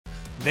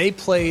they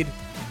played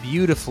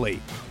beautifully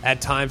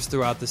at times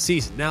throughout the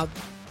season. Now,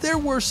 there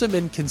were some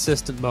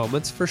inconsistent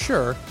moments for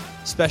sure,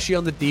 especially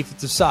on the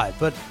defensive side.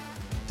 But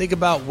think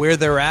about where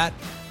they're at.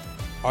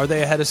 Are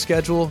they ahead of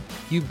schedule?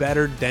 You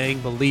better dang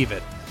believe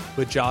it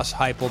with Josh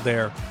Heupel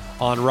there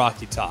on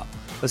Rocky Top.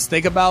 Let's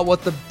think about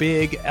what the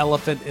big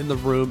elephant in the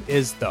room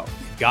is, though.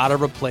 You got to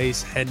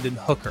replace Hendon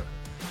Hooker.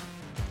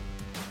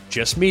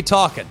 Just me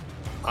talking.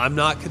 I'm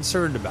not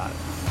concerned about it.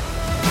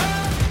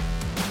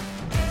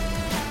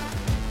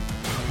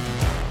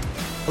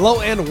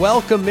 Hello and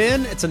welcome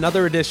in. It's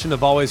another edition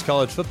of Always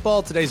College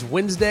Football. Today's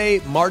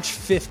Wednesday, March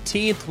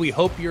 15th. We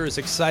hope you're as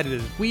excited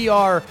as we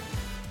are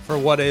for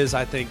what is,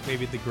 I think,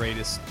 maybe the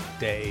greatest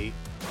day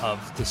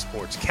of the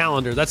sports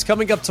calendar. That's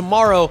coming up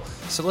tomorrow,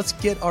 so let's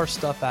get our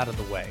stuff out of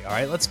the way, all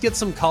right? Let's get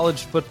some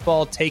college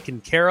football taken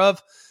care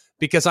of,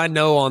 because I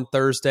know on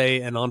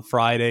Thursday and on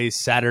Friday,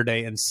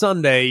 Saturday, and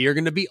Sunday, you're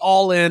going to be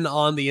all in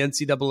on the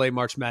NCAA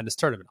March Madness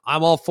tournament.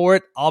 I'm all for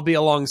it. I'll be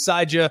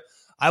alongside you.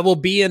 I will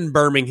be in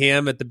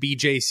Birmingham at the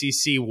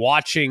BJCC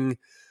watching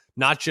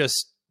not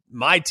just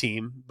my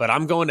team, but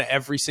I'm going to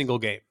every single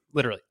game,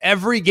 literally.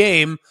 Every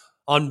game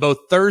on both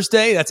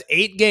Thursday, that's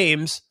 8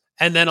 games,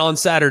 and then on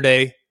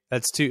Saturday,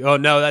 that's 2. Oh,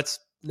 no, that's,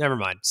 never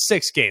mind,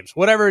 6 games.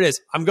 Whatever it is,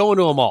 I'm going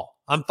to them all.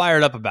 I'm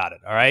fired up about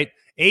it, all right?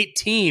 8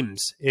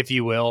 teams, if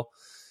you will.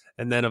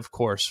 And then, of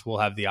course, we'll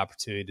have the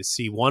opportunity to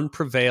see one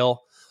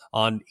prevail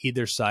on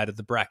either side of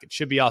the bracket.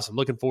 Should be awesome.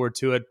 Looking forward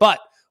to it. But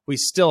we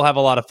still have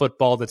a lot of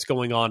football that's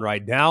going on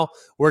right now.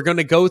 We're going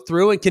to go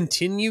through and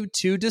continue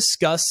to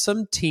discuss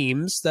some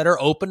teams that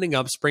are opening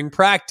up spring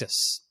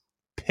practice.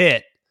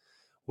 Pitt.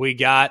 We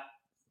got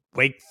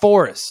Wake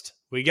Forest.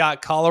 We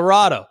got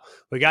Colorado.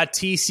 We got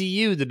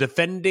TCU, the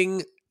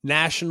defending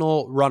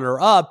national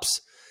runner-ups.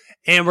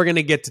 And we're going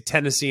to get to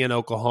Tennessee and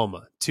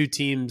Oklahoma. 2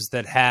 teams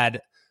that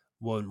had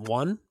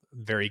one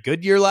very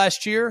good year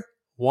last year,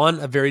 one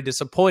a very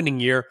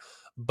disappointing year,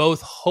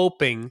 both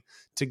hoping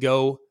to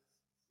go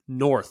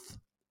north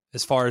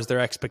as far as their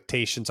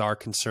expectations are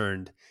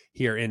concerned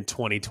here in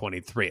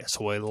 2023.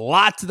 So a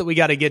lot that we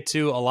got to get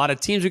to, a lot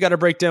of teams we got to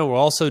break down. We'll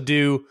also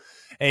do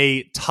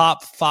a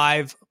top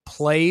 5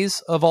 plays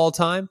of all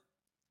time.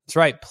 That's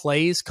right,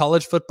 plays,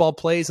 college football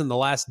plays in the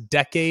last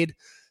decade,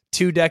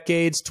 2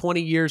 decades,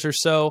 20 years or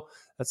so.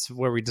 That's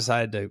where we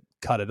decided to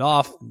cut it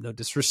off. No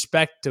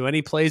disrespect to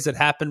any plays that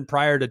happened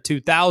prior to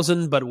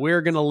 2000, but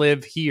we're going to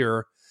live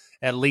here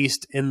at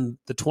least in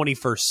the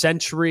 21st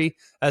century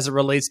as it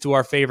relates to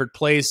our favorite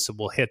plays. So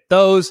we'll hit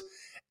those.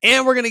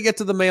 And we're going to get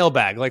to the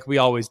mailbag like we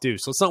always do.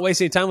 So let's not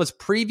waste any time. Let's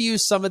preview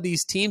some of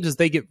these teams as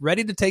they get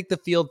ready to take the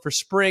field for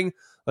spring.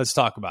 Let's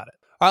talk about it.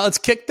 All right, let's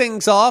kick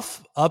things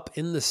off up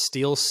in the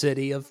Steel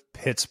City of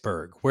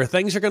Pittsburgh, where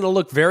things are going to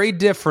look very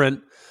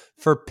different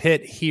for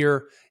Pitt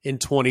here in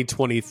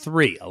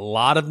 2023. A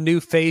lot of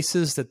new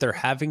faces that they're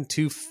having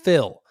to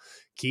fill.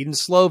 Keaton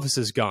Slovis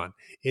is gone.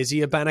 Izzy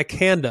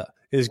Abanikanda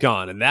is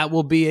gone, and that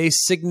will be a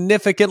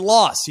significant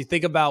loss. You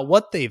think about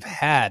what they've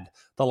had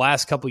the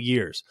last couple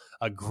years.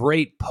 A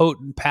great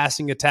potent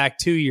passing attack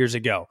 2 years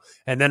ago,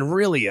 and then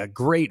really a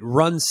great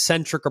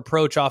run-centric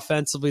approach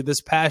offensively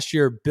this past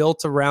year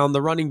built around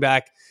the running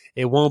back.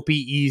 It won't be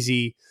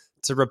easy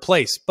to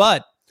replace.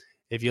 But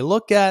if you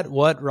look at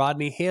what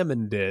Rodney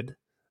Hammond did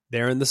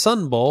there in the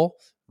Sun Bowl,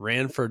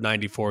 ran for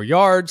 94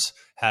 yards,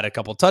 had a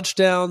couple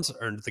touchdowns,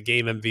 earned the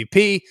game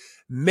MVP.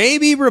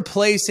 Maybe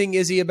replacing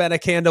Izzy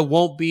Abanikanda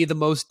won't be the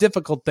most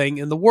difficult thing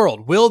in the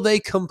world. Will they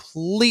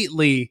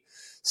completely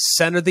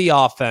center the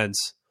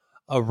offense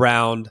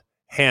around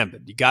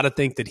Hammond? You got to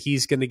think that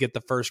he's going to get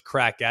the first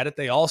crack at it.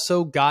 They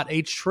also got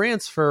a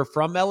transfer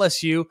from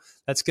LSU.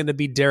 That's going to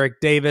be Derek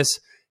Davis.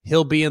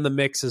 He'll be in the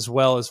mix as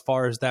well as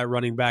far as that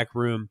running back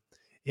room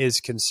is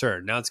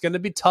concerned. Now, it's going to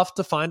be tough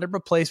to find a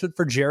replacement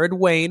for Jared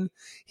Wayne.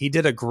 He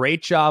did a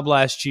great job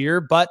last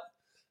year, but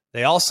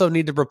they also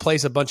need to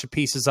replace a bunch of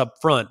pieces up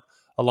front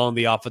along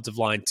the offensive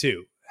line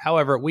too.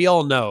 However, we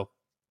all know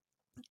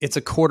it's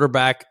a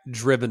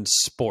quarterback-driven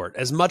sport,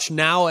 as much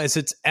now as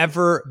it's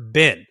ever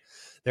been.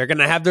 They're going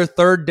to have their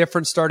 3rd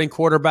different starting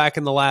quarterback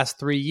in the last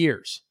 3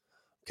 years.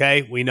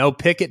 Okay, we know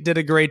Pickett did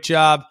a great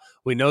job.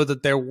 We know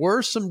that there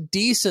were some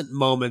decent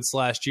moments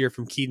last year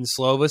from Keaton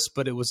Slovis,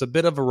 but it was a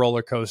bit of a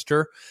roller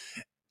coaster.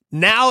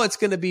 Now it's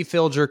going to be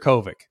Phil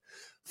Jurkovec,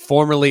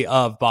 formerly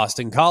of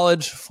Boston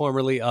College,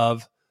 formerly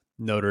of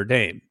Notre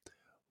Dame.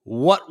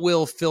 What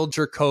will Phil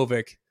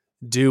Jurkovec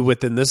do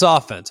within this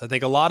offense? I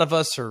think a lot of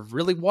us are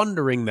really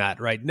wondering that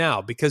right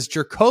now, because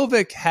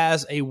Jurkovec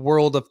has a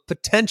world of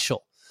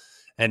potential.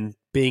 And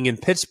being in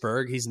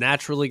Pittsburgh, he's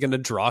naturally going to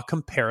draw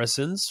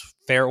comparisons,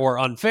 fair or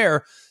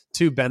unfair,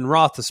 to Ben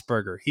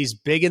Roethlisberger. He's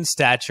big in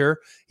stature,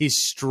 he's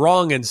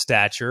strong in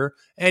stature,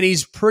 and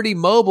he's pretty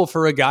mobile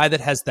for a guy that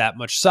has that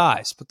much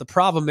size. But the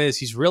problem is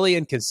he's really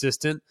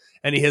inconsistent,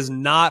 and he has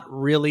not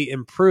really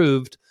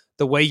improved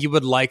the way you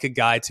would like a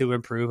guy to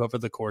improve over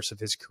the course of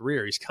his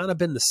career. He's kind of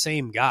been the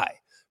same guy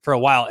for a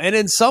while. And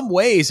in some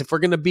ways, if we're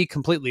going to be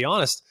completely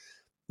honest,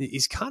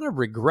 he's kind of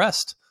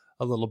regressed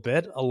a little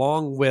bit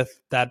along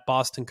with that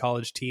Boston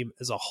College team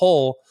as a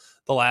whole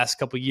the last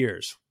couple of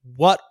years.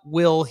 What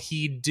will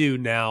he do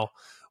now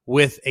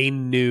with a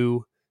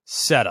new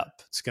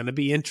setup? It's going to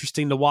be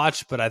interesting to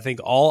watch, but I think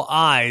all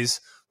eyes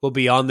will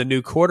be on the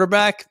new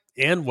quarterback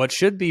and what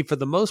should be, for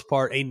the most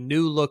part, a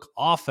new look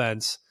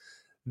offense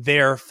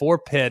there for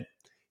Pitt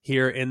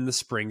here in the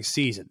spring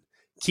season.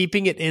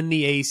 Keeping it in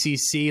the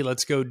ACC,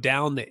 let's go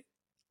down the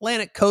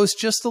Atlantic coast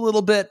just a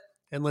little bit,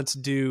 and let's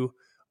do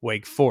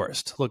Wake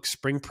Forest. Look,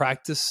 spring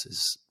practice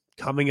is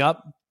coming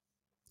up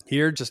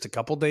here just a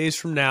couple days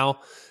from now.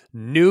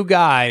 New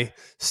guy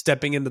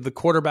stepping into the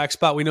quarterback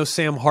spot. We know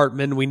Sam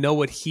Hartman. We know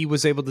what he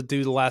was able to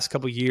do the last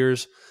couple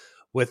years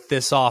with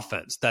this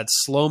offense. That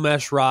slow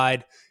mesh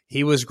ride,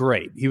 he was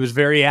great. He was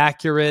very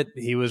accurate.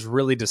 He was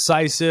really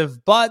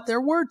decisive, but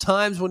there were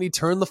times when he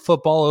turned the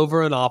football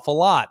over an awful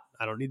lot.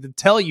 I don't need to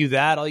tell you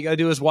that. All you got to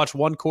do is watch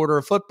one quarter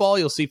of football.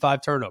 You'll see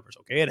 5 turnovers.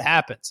 Okay, it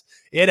happens.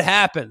 It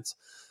happens,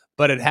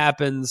 but it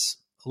happens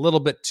a little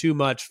bit too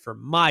much for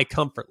my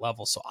comfort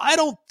level. So I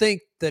don't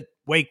think that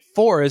Wake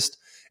Forest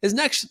is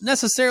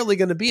necessarily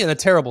going to be in a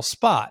terrible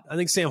spot. I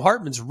think Sam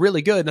Hartman's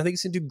really good, and I think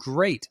he's going to do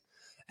great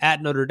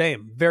at Notre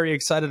Dame. Very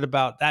excited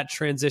about that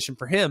transition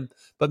for him.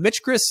 But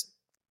Mitch Grist,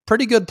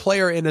 pretty good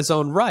player in his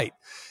own right.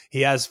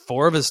 He has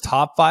 4 of his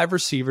top 5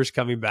 receivers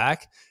coming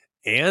back,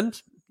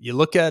 and you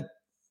look at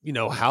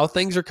how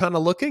things are kind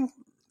of looking.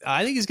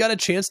 I think he's got a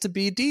chance to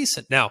be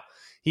decent. Now,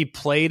 he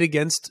played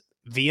against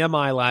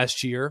VMI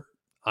last year.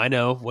 I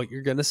know what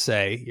you're going to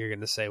say. You're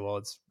going to say,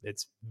 well,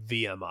 it's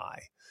VMI.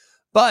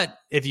 But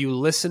if you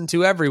listen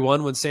to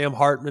everyone, when Sam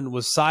Hartman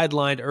was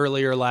sidelined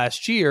earlier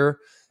last year,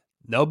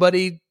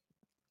 nobody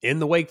in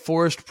the Wake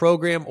Forest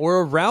program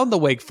or around the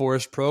Wake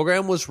Forest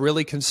program was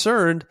really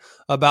concerned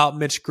about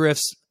Mitch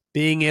Grist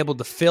being able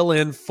to fill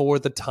in for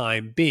the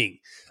time being.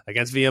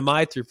 Against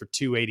VMI, threw for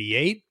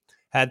 288,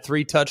 had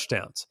 3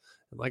 touchdowns.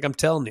 And like I'm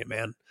telling you,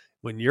 man,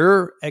 when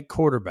you're at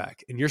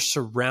quarterback and you're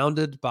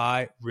surrounded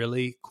by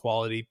really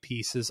quality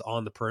pieces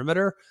on the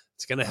perimeter,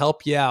 it's going to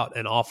help you out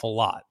an awful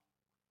lot.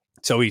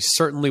 So he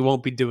certainly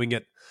won't be doing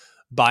it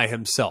by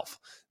himself.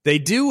 They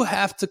do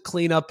have to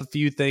clean up a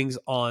few things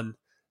on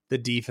the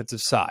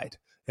defensive side.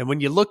 And when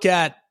you look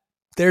at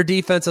their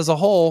defense as a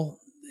whole,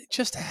 they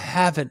just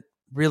haven't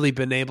really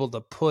been able to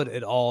put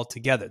it all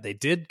together. They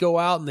did go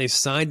out and they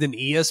signed an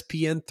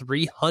ESPN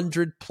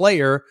 300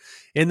 player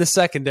in the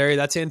secondary.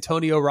 That's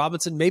Antonio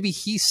Robinson. Maybe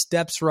he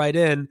steps right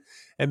in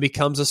and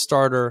becomes a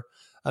starter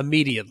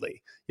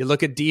immediately. You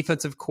look at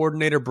defensive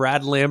coordinator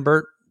Brad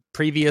Lambert,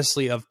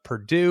 previously of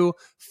Purdue,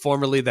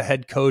 formerly the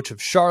head coach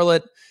of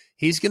Charlotte.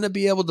 He's going to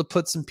be able to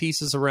put some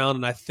pieces around,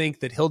 and I think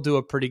that he'll do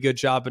a pretty good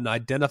job in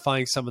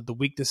identifying some of the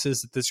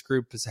weaknesses that this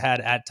group has had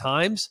at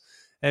times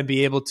and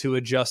be able to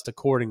adjust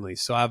accordingly.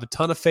 So I have a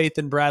ton of faith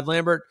in Brad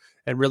Lambert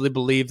and really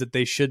believe that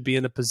they should be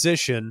in a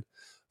position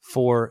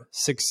for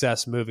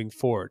success moving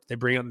forward. They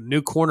bring on a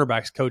new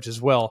cornerbacks coach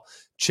as well,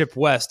 Chip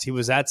West. He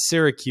was at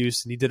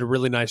Syracuse, and he did a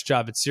really nice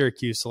job at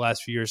Syracuse the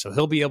last few years. So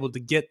he'll be able to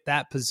get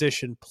that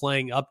position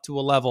playing up to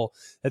a level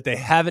that they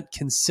haven't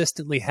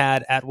consistently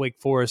had at Wake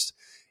Forest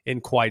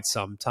in quite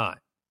some time.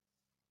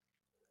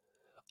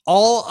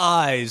 All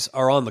eyes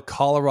are on the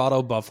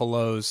Colorado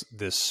Buffaloes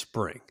this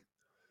spring.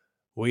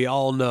 We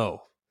all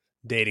know,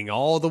 dating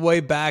all the way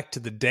back to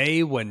the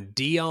day when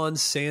Deion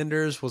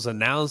Sanders was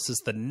announced as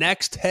the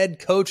next head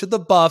coach of the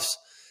Buffs,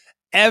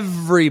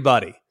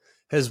 everybody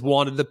has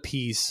wanted a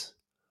piece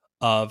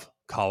of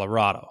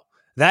Colorado.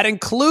 That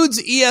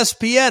includes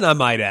ESPN, I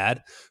might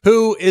add,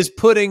 who is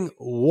putting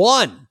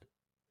one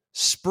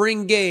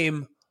spring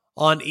game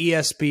on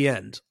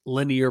ESPN's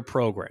linear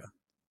program.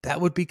 That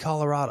would be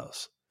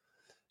Colorado's.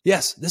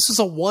 Yes, this is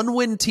a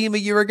 1-win team a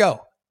year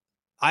ago.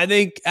 I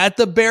think at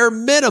the bare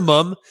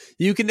minimum,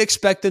 you can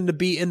expect them to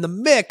be in the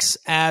mix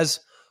as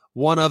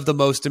one of the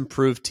most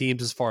improved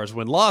teams as far as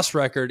win-loss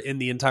record in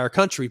the entire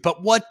country.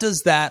 But what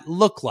does that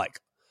look like?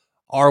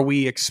 Are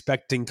we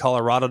expecting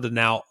Colorado to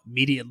now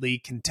immediately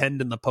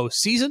contend in the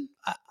postseason?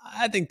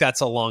 I think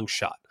that's a long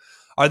shot.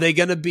 Are they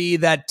going to be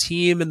that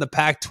team in the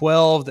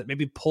Pac-12 that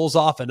maybe pulls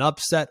off an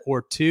upset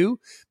or two,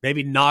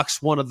 maybe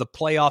knocks one of the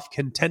playoff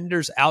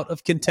contenders out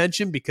of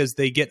contention because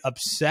they get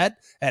upset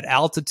at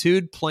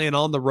altitude playing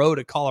on the road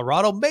at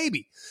Colorado?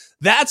 Maybe.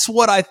 That's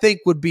what I think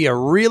would be a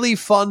really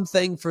fun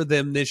thing for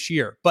them this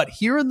year. But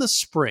here in the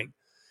spring,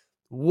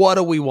 what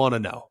do we want to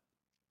know?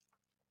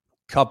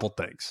 Couple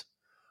things.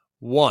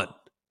 One,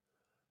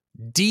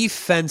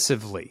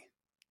 defensively,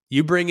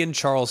 you bring in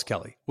Charles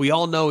Kelly. We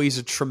all know he's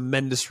a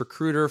tremendous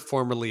recruiter,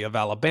 formerly of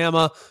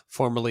Alabama,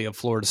 formerly of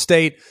Florida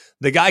State.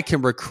 The guy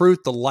can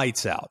recruit the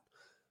lights out.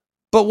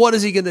 But what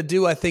is he going to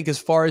do, I think, as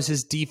far as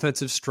his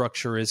defensive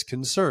structure is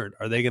concerned?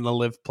 Are they going to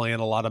live playing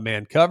a lot of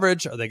man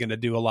coverage? Are they going to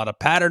do a lot of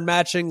pattern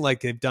matching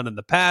like they've done in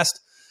the past?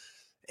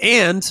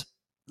 And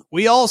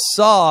we all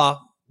saw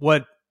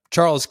what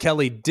Charles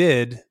Kelly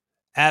did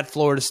at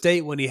Florida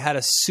State when he had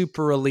a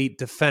super elite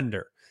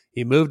defender.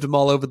 He moved them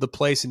all over the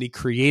place, and he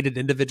created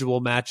individual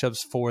matchups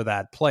for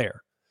that player.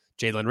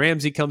 Jalen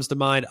Ramsey comes to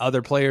mind.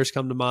 Other players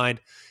come to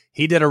mind.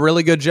 He did a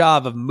really good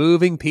job of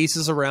moving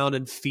pieces around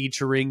and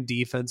featuring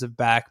defensive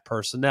back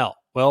personnel.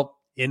 Well,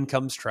 in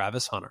comes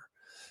Travis Hunter.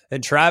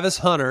 And Travis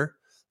Hunter,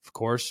 of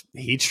course,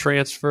 he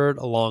transferred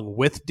along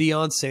with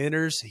Deion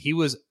Sanders. He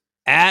was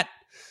at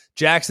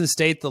Jackson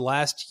State the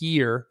last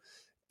year,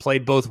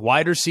 played both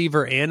wide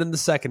receiver and in the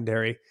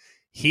secondary.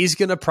 He's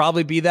going to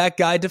probably be that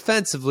guy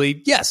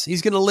defensively. Yes,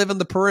 he's going to live in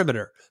the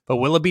perimeter. But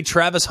will it be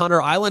Travis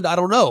Hunter Island? I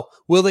don't know.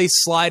 Will they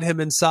slide him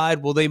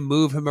inside? Will they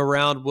move him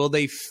around? Will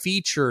they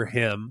feature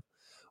him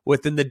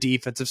within the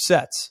defensive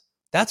sets?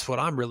 That's what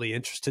I'm really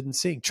interested in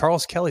seeing.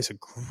 Charles Kelly's a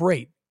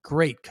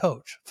great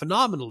coach,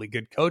 phenomenally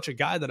good coach, a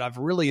guy that I've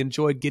really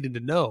enjoyed getting to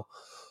know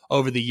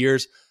over the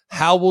years.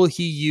 How will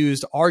he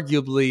use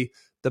arguably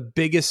the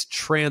biggest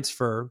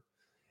transfer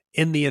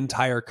in the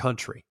entire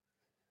country?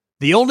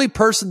 The only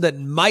person that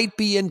might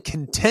be in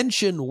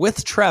contention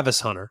with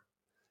Travis Hunter,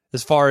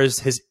 as far as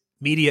his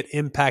immediate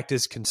impact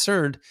is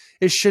concerned,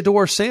 is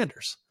Shedeur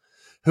Sanders,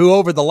 who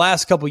over the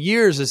last couple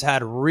years has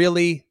had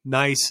really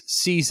nice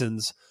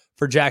seasons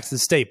for Jackson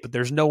State. But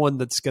there's no one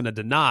that's going to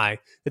deny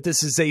that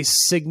this is a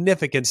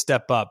significant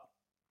step up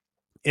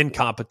in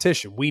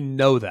competition. We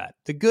know that.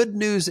 The good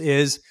news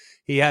is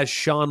he has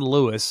Sean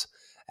Lewis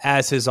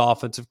as his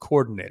offensive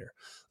coordinator.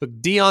 Look,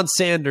 Deion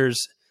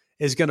Sanders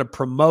is going to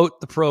promote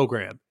the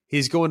program.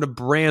 He's going to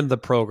brand the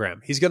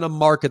program. He's going to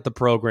market the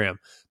program.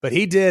 But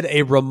he did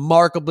a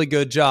remarkably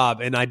good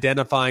job in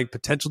identifying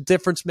potential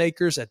difference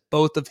makers at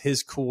both of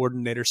his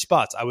coordinator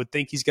spots. I would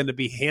think he's going to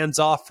be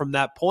hands-off from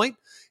that point.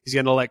 He's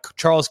going to let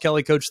Charles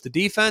Kelly coach the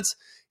defense.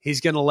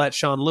 He's going to let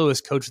Sean Lewis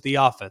coach the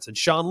offense. And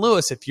Sean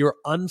Lewis, if you're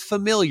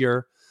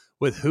unfamiliar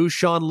with who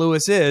Sean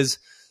Lewis is,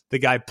 the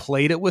guy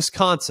played at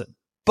Wisconsin.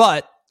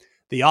 But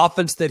the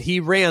offense that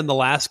he ran the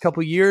last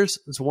couple years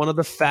is one of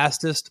the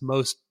fastest,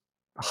 most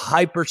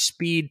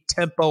hyper-speed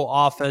tempo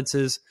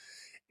offenses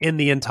in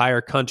the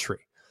entire country.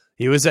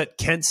 He was at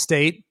Kent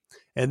State,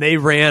 and they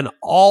ran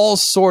all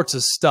sorts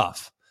of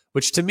stuff,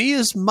 which to me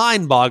is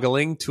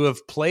mind-boggling to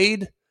have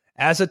played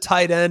as a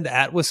tight end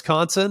at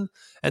Wisconsin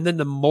and then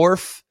to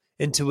morph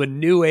into a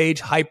new age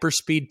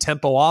hyper-speed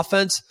tempo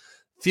offense.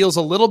 Feels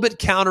a little bit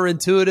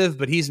counterintuitive,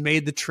 but he's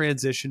made the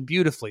transition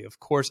beautifully. Of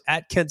course,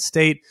 at Kent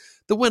State,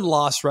 the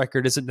win-loss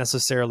record isn't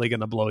necessarily going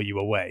to blow you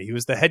away. He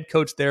was the head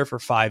coach there for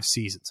 5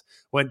 seasons.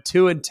 Went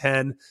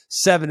 2-10,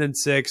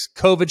 7-6,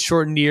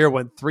 COVID-shortened year,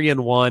 went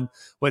 3-1,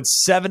 went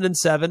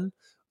 7-7,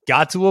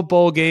 got to a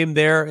bowl game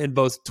there in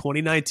both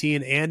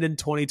 2019 and in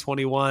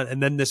 2021,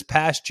 and then this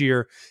past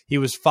year, he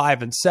was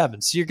 5-7.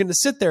 So you're going to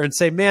sit there and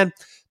say, man,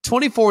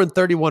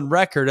 24-31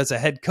 record as a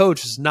head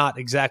coach is not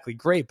exactly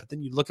great, but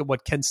then you look at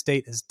what Kent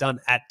State has done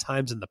at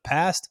times in the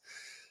past.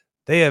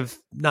 They have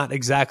not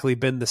exactly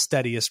been the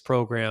steadiest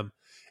program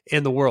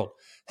in the world.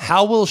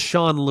 How will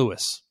Sean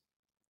Lewis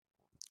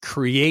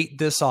create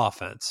this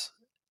offense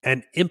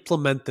and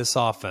implement this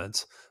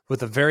offense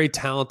with a very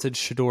talented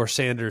Shedeur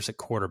Sanders at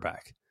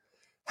quarterback?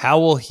 How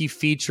will he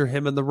feature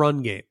him in the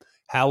run game?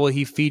 How will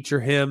he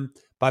feature him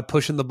by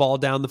pushing the ball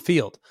down the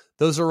field?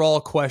 Those are all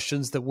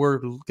questions that we're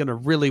going to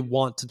really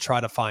want to try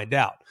to find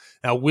out.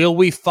 Now, will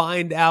we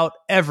find out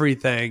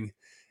everything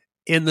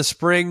in the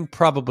spring?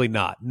 Probably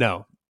not.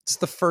 No. It's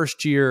the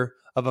first year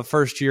of a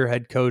first-year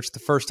head coach, the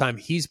first time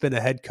he's been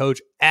a head coach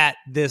at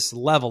this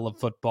level of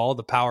football,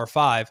 the Power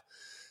 5.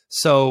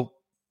 So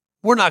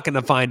we're not going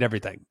to find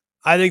everything.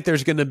 I think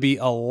there's going to be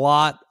a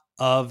lot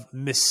of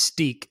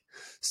mystique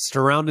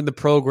surrounding the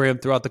program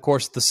throughout the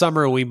course of the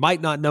summer. We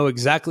might not know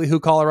exactly who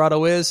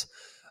Colorado is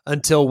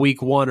until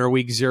week 1 or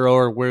week 0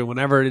 or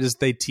whenever it is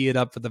they tee it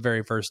up for the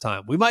very first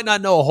time. We might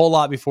not know a whole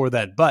lot before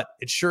then, but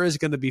it sure is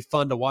going to be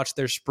fun to watch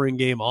their spring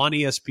game on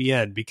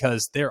ESPN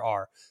because there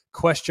are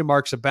question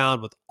marks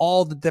abound with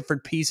all the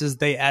different pieces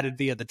they added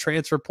via the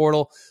transfer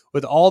portal,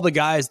 with all the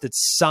guys that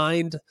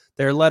signed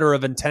their letter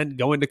of intent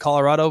going to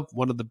Colorado,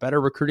 one of the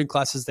better recruiting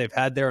classes they've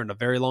had there in a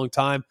very long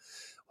time.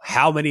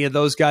 How many of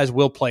those guys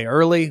will play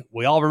early?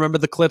 We all remember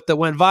the clip that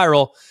went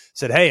viral,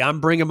 said, hey,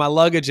 I'm bringing my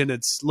luggage and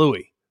it's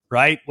Louis,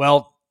 right?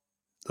 Well,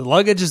 the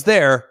luggage is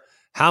there.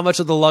 How much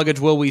of the luggage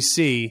will we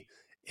see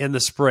in the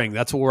spring?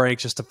 That's what we're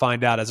anxious to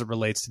find out as it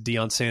relates to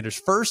Deion Sanders'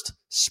 first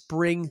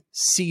spring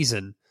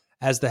season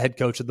as the head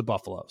coach of the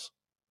Buffaloes.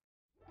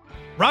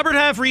 Robert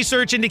Half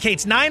research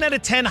indicates 9 out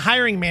of 10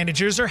 hiring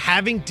managers are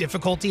having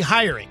difficulty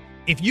hiring.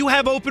 If you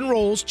have open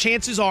roles,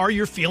 chances are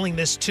you're feeling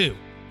this too.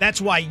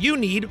 That's why you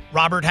need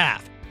Robert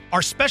Half.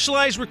 Our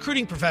specialized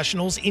recruiting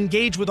professionals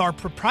engage with our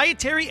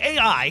proprietary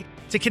AI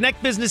to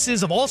connect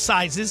businesses of all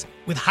sizes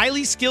with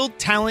highly skilled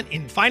talent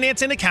in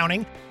finance and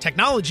accounting,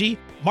 technology,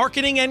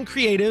 marketing and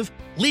creative,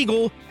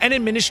 legal, and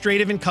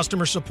administrative and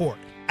customer support.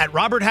 At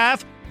Robert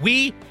Half,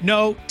 we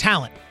know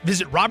talent.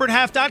 Visit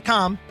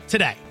roberthalf.com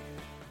today.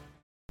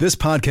 This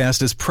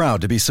podcast is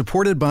proud to be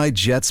supported by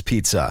Jets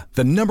Pizza,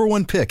 the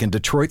 #1 pick in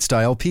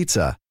Detroit-style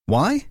pizza.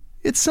 Why?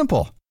 It's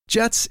simple.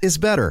 Jets is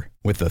better.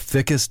 With the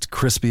thickest,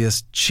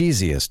 crispiest,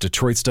 cheesiest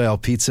Detroit-style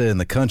pizza in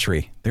the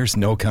country, there's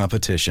no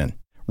competition.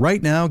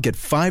 Right now, get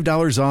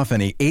 $5 off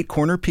any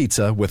 8-corner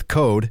pizza with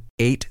code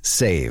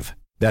 8SAVE.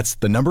 That's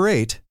the number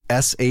 8,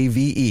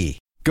 S-A-V-E.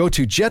 Go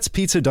to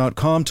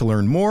jetspizza.com to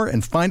learn more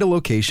and find a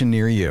location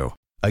near you.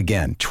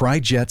 Again, try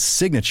Jet's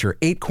signature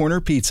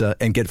 8-corner pizza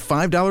and get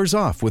 $5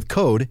 off with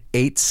code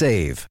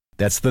 8SAVE.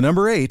 That's the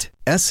number 8,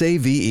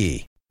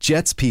 SAVE.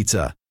 Jet's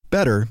Pizza.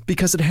 Better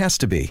because it has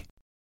to be.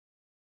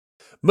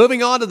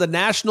 Moving on to the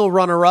national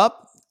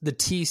runner-up, the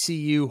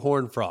TCU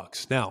Horned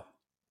Frogs. Now,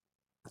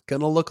 going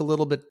to look a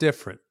little bit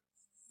different.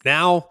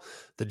 Now,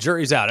 the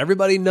jury's out.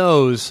 Everybody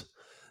knows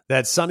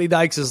that Sonny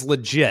Dykes is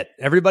legit.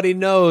 Everybody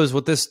knows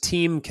what this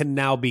team can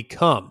now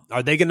become.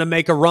 Are they going to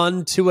make a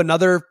run to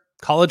another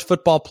college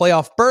football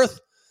playoff berth?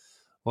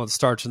 Well, it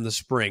starts in the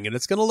spring, and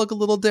it's going to look a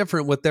little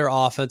different with their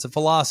offensive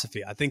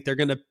philosophy. I think they're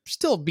going to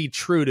still be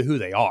true to who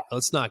they are.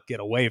 Let's not get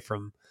away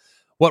from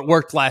what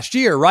worked last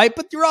year, right?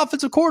 But your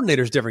offensive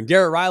coordinator is different.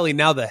 Garrett Riley,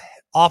 now the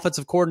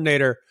offensive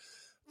coordinator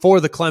for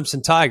the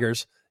Clemson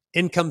Tigers.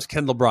 In comes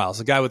Kendall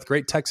Briles, a guy with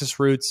great Texas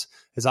roots,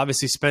 has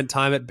obviously spent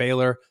time at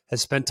Baylor, has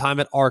spent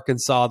time at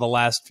Arkansas the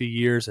last few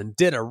years, and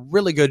did a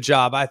really good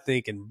job, I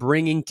think, in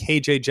bringing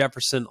KJ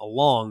Jefferson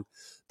along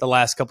the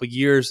last couple of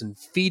years and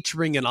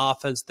featuring an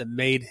offense that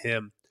made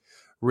him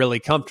really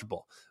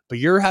comfortable. But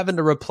you're having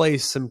to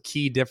replace some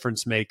key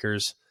difference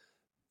makers,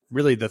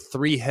 really the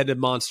three-headed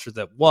monster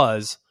that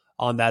was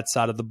on that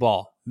side of the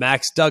ball.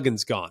 Max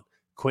Duggan's gone.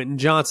 Quentin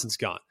Johnson's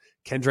gone.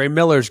 Kendre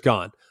Miller's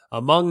gone,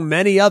 among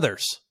many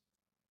others.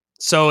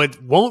 So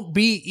it won't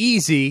be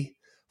easy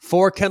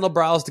for Kendall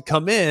Briles to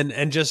come in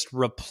and just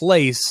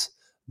replace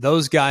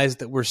those guys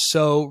that were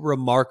so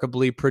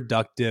remarkably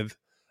productive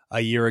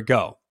a year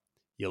ago.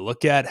 You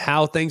look at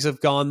how things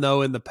have gone,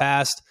 though, in the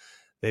past.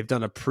 They've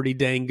done a pretty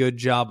dang good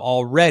job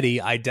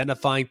already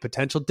identifying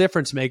potential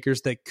difference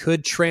makers that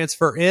could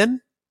transfer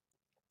in,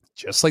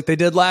 just like they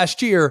did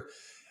last year,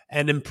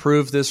 and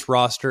improve this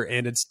roster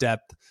and its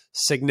depth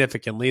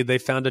significantly. They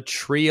found a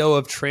trio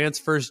of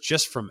transfers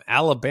just from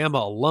Alabama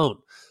alone.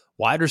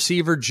 Wide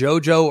receiver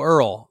JoJo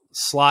Earl,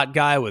 slot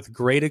guy with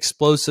great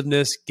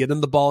explosiveness, get him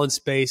the ball in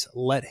space,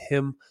 let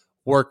him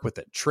work with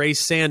it. Trey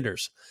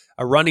Sanders,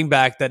 a running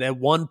back that at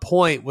one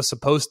point was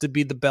supposed to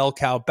be the bell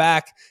cow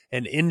back.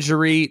 An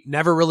injury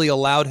never really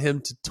allowed him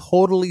to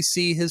totally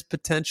see his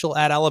potential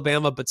at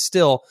Alabama, but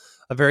still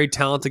a very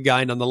talented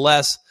guy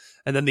nonetheless.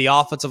 And then the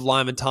offensive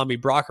lineman, Tommy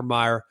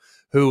Brockermeyer,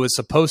 who was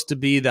supposed to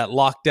be that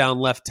lockdown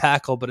left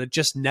tackle, but it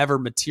just never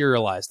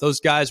materialized. Those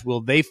guys,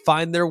 will they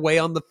find their way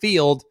on the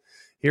field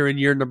here in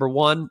year number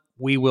one?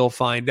 We will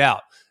find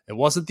out. It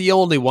wasn't the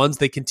only ones.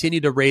 They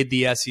continued to raid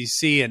the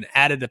SEC and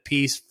added a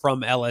piece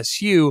from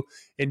LSU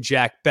in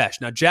Jack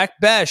Besh. Now, Jack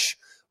Besh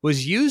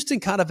was used in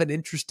kind of an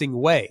interesting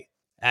way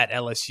at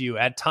LSU.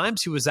 At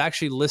times, he was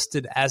actually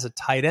listed as a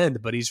tight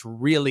end, but he's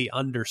really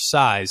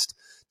undersized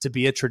to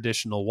be a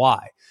traditional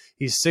Y.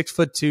 He's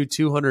 6'2",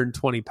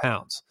 220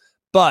 pounds,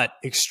 but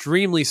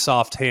extremely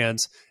soft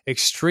hands,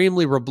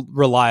 extremely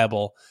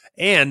reliable,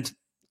 and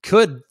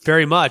could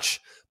very much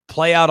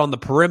play out on the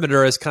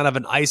perimeter as kind of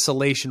an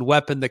isolation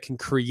weapon that can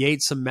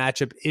create some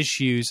matchup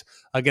issues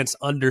against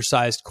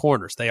undersized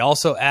corners. They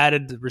also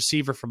added the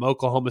receiver from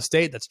Oklahoma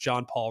State, that's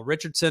John Paul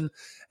Richardson,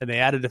 and they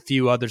added a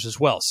few others as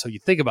well. So you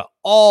think about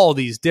all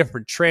these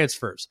different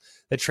transfers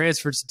that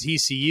transferred to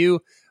TCU,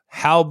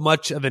 how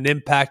much of an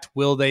impact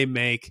will they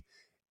make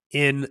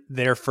in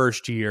their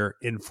first year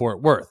in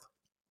Fort Worth?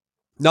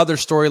 Another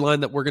storyline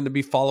that we're going to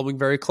be following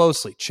very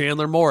closely,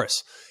 Chandler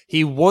Morris.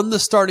 He won the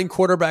starting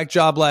quarterback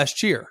job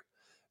last year.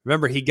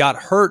 Remember, he got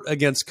hurt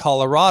against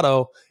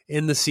Colorado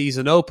in the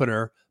season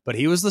opener, but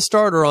he was the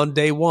starter on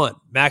day one.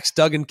 Max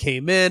Duggan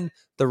came in.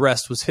 The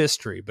rest was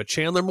history. But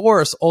Chandler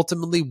Morris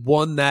ultimately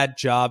won that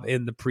job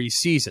in the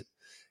preseason.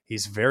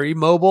 He's very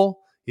mobile.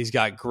 He's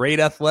got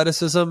great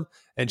athleticism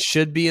and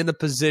should be in a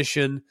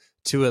position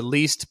to at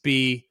least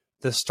be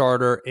the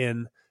starter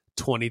in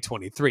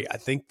 2023. I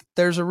think that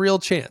there's a real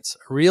chance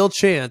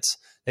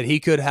that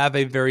he could have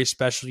a very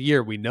special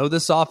year. We know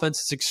this offense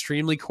is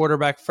extremely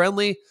quarterback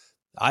friendly.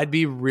 I'd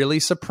be really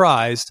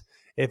surprised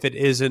if it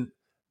isn't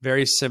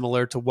very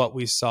similar to what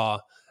we saw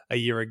a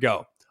year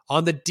ago.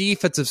 On the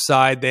defensive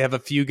side, they have a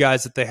few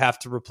guys that they have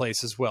to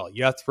replace as well.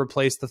 You have to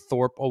replace the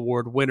Thorpe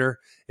Award winner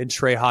in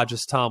Trey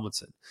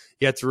Hodges-Tomlinson.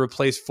 You have to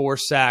replace 4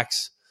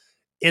 sacks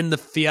in the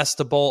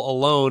Fiesta Bowl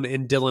alone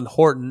in Dylan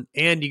Horton,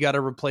 and you got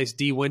to replace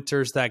D.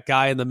 Winters, that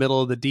guy in the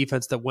middle of the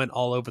defense that went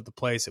all over the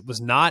place. It was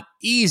not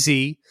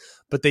easy,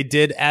 but they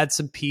did add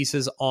some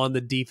pieces on the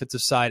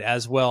defensive side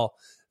as well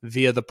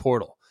via the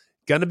portal.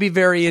 Going to be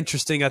very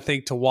interesting, I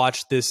think, to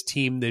watch this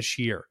team this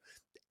year.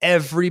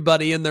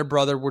 Everybody and their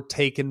brother were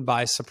taken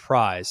by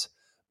surprise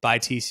by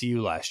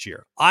TCU last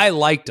year. I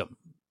liked them.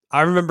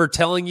 I remember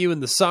telling you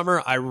in the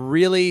summer, I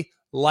really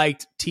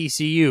liked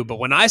TCU. But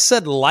when I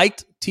said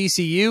liked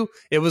TCU,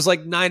 it was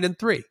like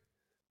 9-3,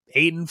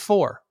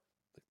 8-4.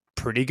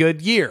 Pretty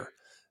good year.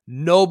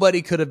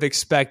 Nobody could have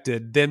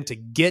expected them to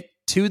get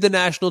to the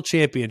national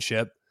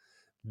championship,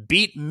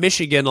 beat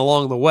Michigan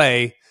along the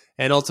way,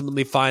 and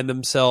ultimately find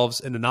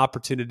themselves in an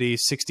opportunity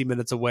 60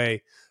 minutes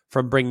away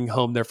from bringing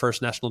home their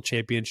first national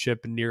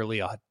championship in nearly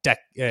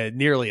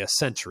a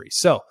century.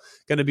 So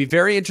going to be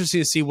very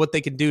interesting to see what they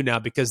can do now,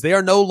 because they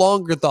are no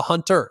longer the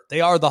hunter.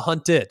 They are the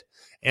hunted.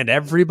 And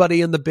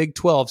everybody in the Big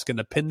 12 is going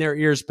to pin their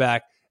ears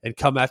back and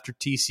come after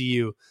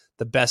TCU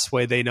the best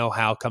way they know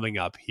how coming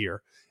up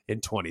here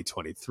in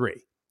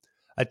 2023.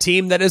 A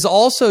team that is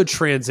also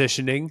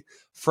transitioning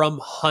from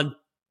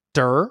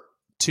hunter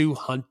to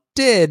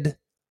hunted,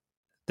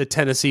 the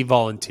Tennessee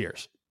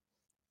Volunteers.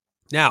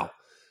 Now,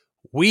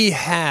 we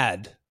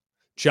had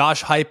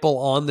Josh Heupel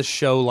on the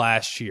show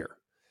last year,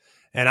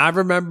 and I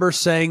remember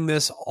saying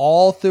this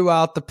all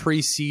throughout the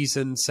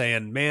preseason,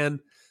 saying, man,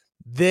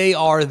 they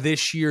are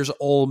this year's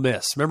Ole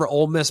Miss. Remember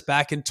Ole Miss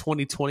back in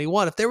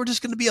 2021? If they were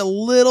just going to be a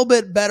little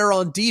bit better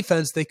on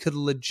defense, they could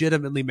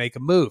legitimately make a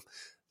move.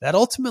 That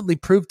ultimately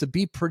proved to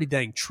be pretty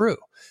dang true.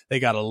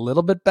 They got a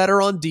little bit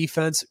better on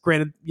defense.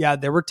 Granted, yeah,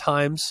 there were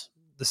times,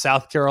 the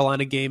South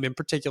Carolina game in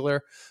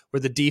particular,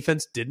 where the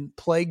defense didn't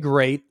play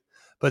great.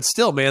 But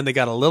still, man, they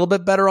got a little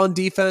bit better on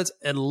defense,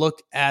 and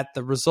look at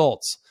the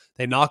results.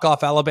 They knock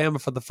off Alabama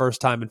for the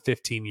first time in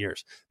 15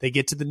 years. They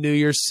get to the New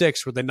Year's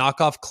Six where they knock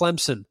off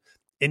Clemson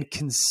in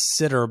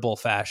considerable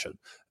fashion.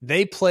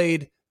 They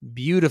played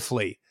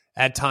beautifully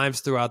at times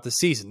throughout the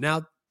season.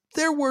 Now,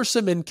 there were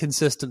some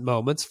inconsistent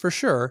moments for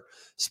sure,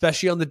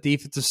 especially on the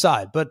defensive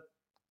side. But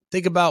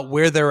think about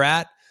where they're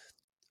at.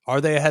 Are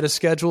they ahead of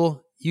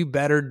schedule? You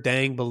better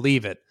dang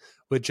believe it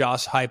with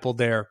Josh Heupel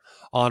there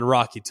on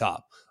Rocky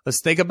Top.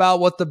 Let's think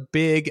about what the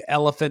big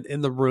elephant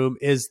in the room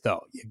is,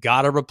 though. You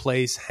got to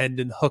replace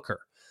Hendon Hooker.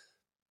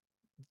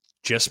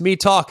 Just me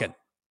talking.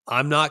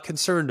 I'm not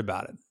concerned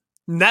about it.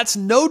 And that's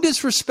no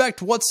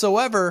disrespect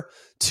whatsoever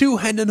to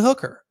Hendon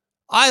Hooker.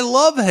 I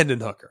love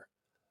Hendon Hooker.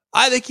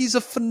 I think he's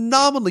a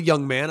phenomenal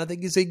young man. I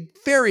think he's a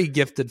very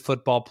gifted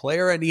football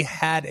player, and he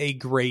had a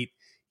great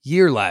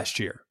year last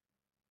year.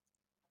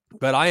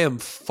 But I am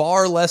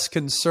far less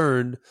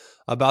concerned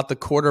about the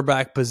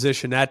quarterback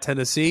position at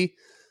Tennessee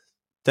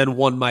than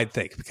one might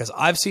think, because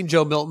I've seen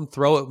Joe Milton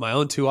throw it with my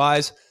own two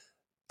eyes.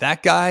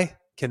 That guy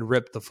can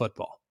rip the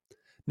football.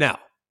 Now,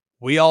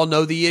 we all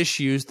know the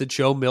issues that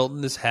Joe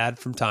Milton has had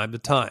from time to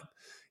time.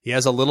 He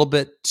has a little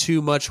bit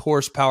too much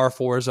horsepower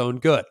for his own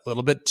good, a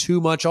little bit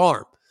too much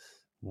arm.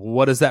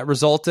 What does that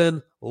result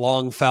in?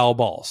 Long foul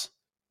balls.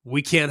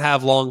 We can't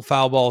have long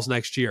foul balls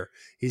next year.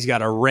 He's got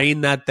to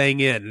rein that thing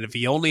in. And if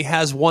he only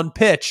has one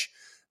pitch,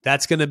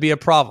 that's going to be a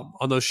problem.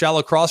 On those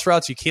shallow cross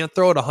routes, you can't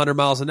throw it 100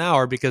 miles an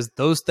hour, because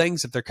those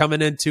things, if they're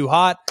coming in too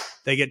hot,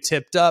 they get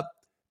tipped up,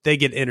 they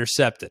get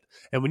intercepted.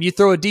 And when you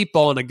throw a deep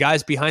ball and a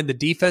guy's behind the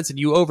defense and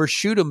you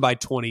overshoot him by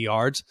 20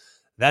 yards,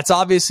 that's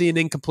obviously an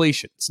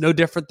incompletion. It's no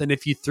different than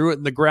if you threw it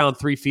in the ground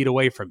 3 feet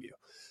away from you.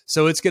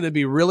 So it's going to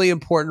be really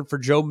important for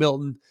Joe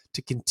Milton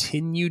to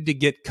continue to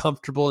get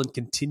comfortable and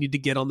continue to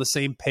get on the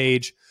same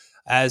page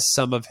as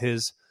some of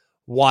his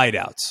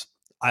wideouts.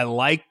 I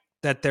like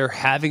that they're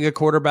having a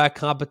quarterback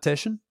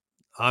competition.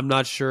 I'm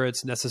not sure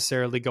it's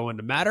necessarily going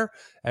to matter.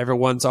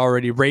 Everyone's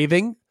already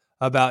raving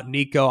about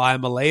Nico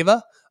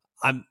Iamaleava.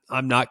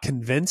 I'm not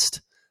convinced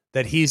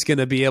that he's going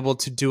to be able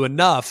to do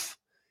enough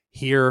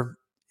here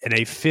in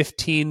a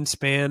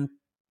 15-span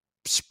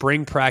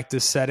spring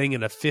practice setting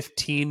and a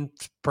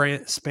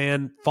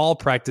 15-span fall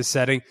practice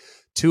setting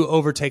to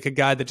overtake a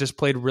guy that just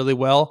played really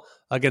well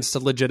against a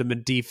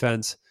legitimate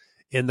defense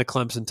in the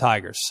Clemson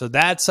Tigers. So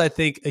that's, I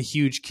think, a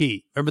huge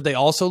key. Remember, they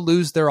also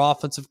lose their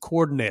offensive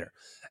coordinator.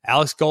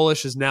 Alex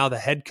Golesh is now the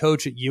head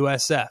coach at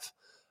USF.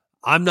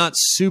 I'm not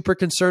super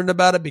concerned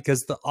about it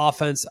because the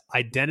offense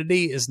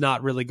identity is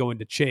not really going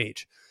to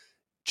change.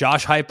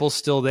 Josh Heupel's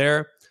still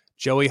there.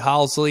 Joey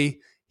Halsley,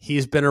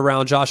 he's been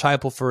around Josh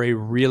Heupel for a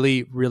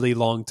really, really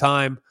long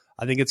time.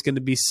 I think it's going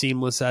to be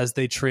seamless as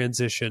they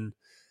transition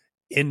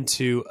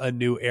into a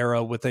new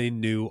era with a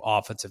new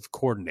offensive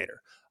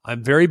coordinator.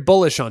 I'm very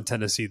bullish on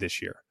Tennessee this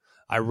year.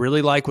 I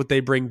really like what they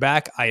bring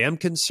back. I am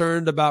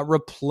concerned about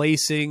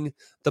replacing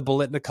the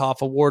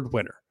Biletnikoff Award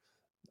winner.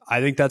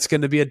 I think that's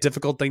going to be a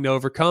difficult thing to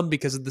overcome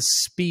because of the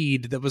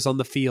speed that was on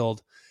the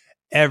field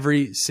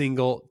every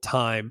single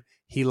time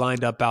he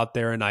lined up out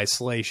there in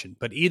isolation.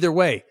 But either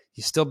way,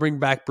 you still bring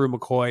back Brew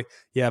McCoy.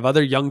 You have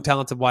other young,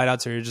 talented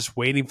wideouts, or you're just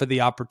waiting for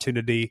the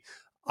opportunity.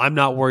 I'm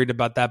not worried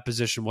about that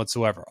position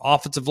whatsoever.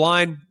 Offensive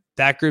line,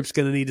 that group's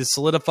going to need to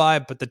solidify,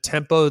 but the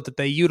tempo that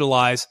they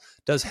utilize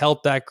does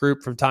help that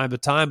group from time to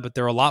time. But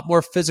they're a lot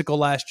more physical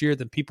last year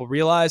than people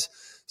realize.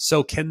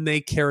 So can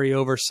they carry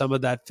over some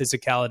of that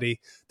physicality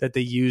that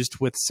they used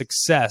with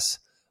success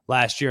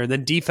last year? And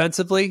then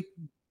defensively,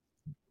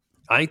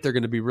 I think they're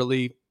going to be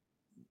really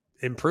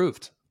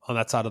improved on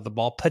that side of the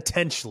ball,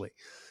 potentially.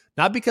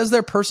 Not because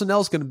their personnel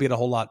is going to be a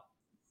whole lot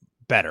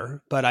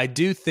better, but I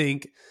do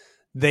think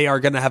they are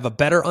going to have a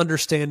better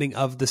understanding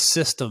of the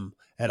system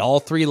at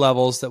all three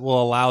levels that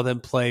will allow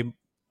them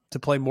to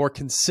play more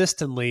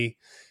consistently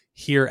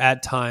here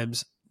at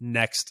times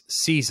next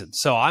season.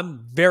 So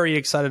I'm very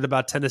excited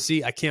about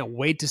Tennessee. I can't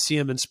wait to see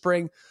them in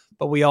spring,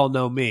 but we all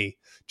know me.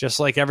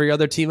 Just like every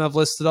other team I've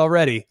listed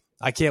already,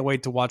 I can't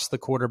wait to watch the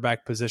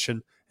quarterback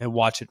position and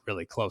watch it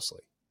really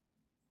closely.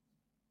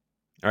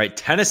 All right,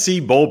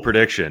 Tennessee bold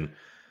prediction.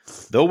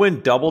 They'll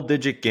win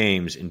double-digit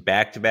games in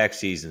back-to-back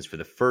seasons for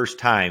the first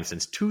time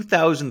since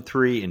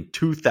 2003 and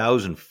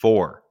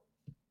 2004.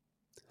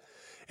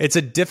 It's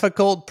a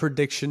difficult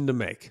prediction to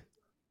make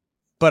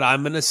But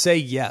I'm going to say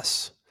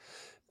yes,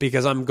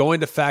 because I'm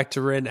going to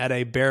factor in at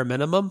a bare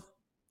minimum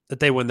that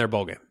they win their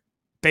bowl game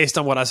based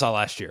on what I saw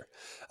last year.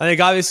 I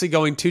think obviously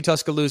going to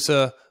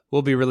Tuscaloosa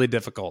will be really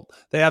difficult.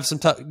 They have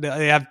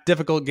they have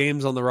difficult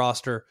games on the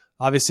roster.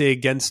 Obviously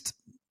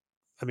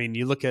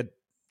you look at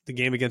the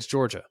game against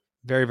Georgia,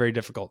 very, very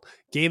difficult.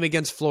 Game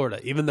against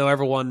Florida, even though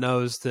everyone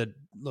knows that,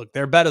 look,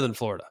 they're better than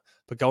Florida,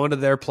 but going to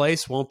their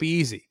place won't be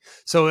easy.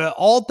 So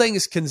all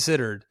things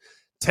considered,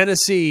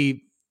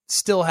 Tennessee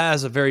still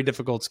has a very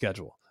difficult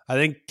schedule. I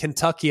think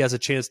Kentucky has a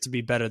chance to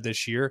be better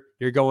this year.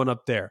 You're going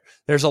up there.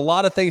 There's a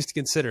lot of things to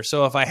consider.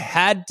 So if I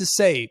had to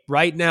say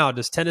right now,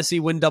 does Tennessee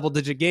win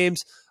double-digit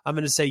games? I'm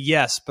going to say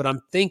yes, but I'm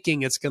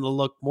thinking it's going to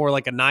look more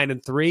like a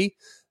 9-3,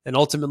 and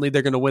ultimately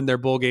they're going to win their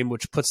bowl game,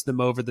 which puts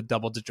them over the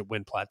double-digit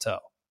win plateau.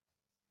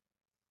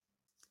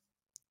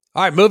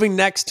 All right, moving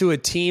next to a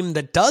team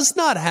that does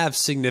not have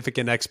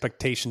significant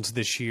expectations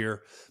this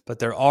year, but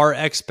there are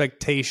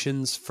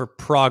expectations for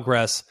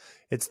progress.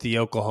 It's the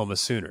Oklahoma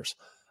Sooners.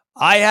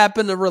 I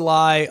happen to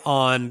rely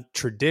on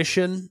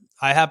tradition.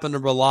 I happen to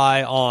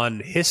rely on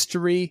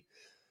history,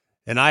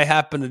 and I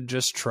happen to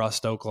just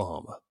trust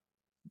Oklahoma.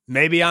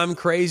 Maybe I'm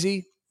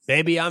crazy.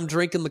 Maybe I'm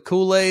drinking the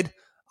Kool-Aid.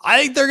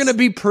 I think they're going to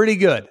be pretty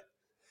good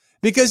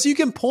because you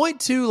can point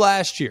to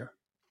last year.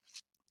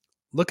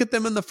 Look at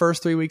them in the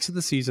first 3 weeks of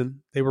the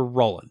season. They were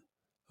rolling,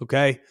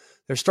 okay?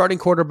 Their starting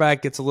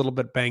quarterback gets a little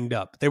bit banged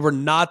up. They were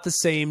not the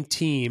same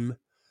team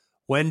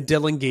when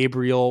Dylan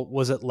Gabriel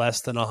was at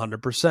less than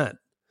 100%.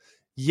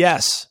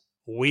 Yes,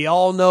 we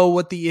all know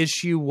what the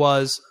issue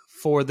was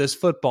for this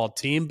football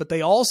team, but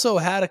they also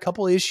had a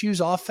couple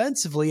issues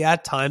offensively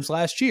at times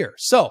last year.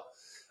 So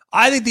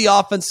I think the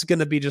offense is going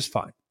to be just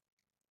fine.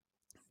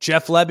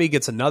 Jeff Lebby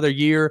gets another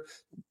year.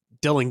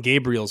 Dylan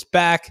Gabriel's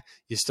back.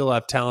 You still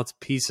have talented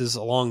pieces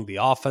along the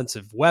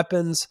offensive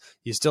weapons.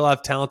 You still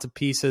have talented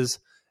pieces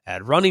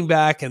at running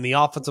back, and the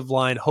offensive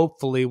line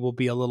hopefully will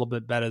be a little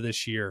bit better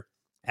this year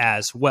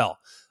as well.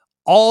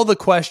 All the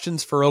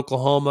questions for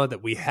Oklahoma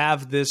that we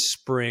have this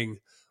spring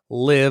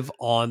live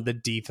on the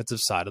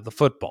defensive side of the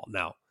football.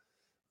 Now,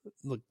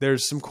 look,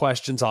 there's some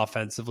questions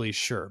offensively,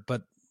 sure,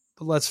 but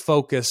let's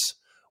focus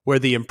where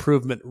the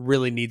improvement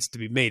really needs to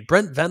be made.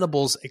 Brent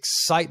Venables'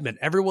 excitement,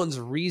 everyone's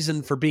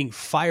reason for being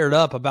fired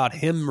up about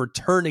him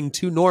returning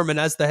to Norman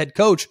as the head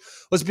coach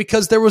was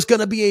because there was going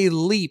to be a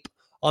leap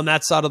on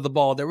that side of the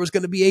ball. There was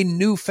going to be a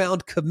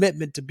newfound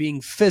commitment to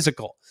being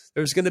physical.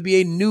 There's going to be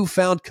a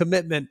newfound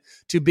commitment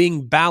to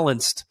being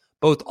balanced,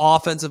 both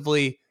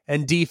offensively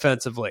and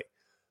defensively.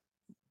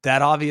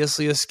 That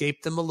obviously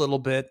escaped them a little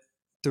bit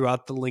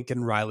throughout the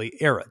Lincoln Riley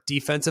era.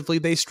 Defensively,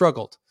 they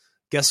struggled.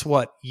 Guess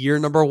what? Year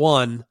number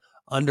 1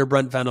 under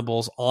Brent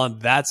Venables on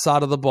that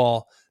side of the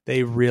ball,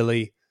 they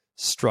really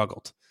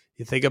struggled.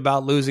 You think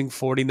about losing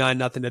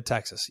 49-0 to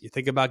Texas. You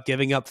think about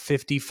giving up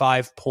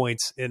 55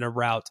 points in a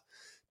rout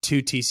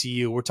to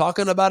TCU. We're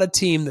talking about a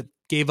team that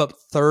gave up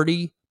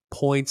 30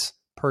 points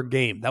per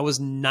game. That was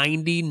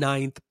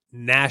 99th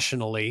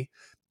nationally.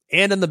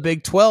 And in the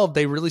Big 12,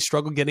 they really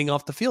struggled getting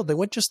off the field. They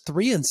went just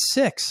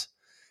 3-6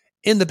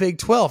 in the Big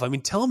 12. I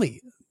mean,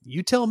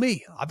 you tell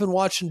me. I've been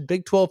watching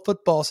Big 12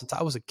 football since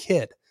I was a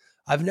kid.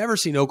 I've never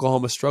seen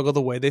Oklahoma struggle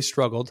the way they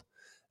struggled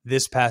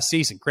this past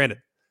season. Granted,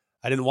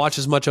 I didn't watch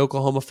as much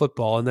Oklahoma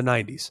football in the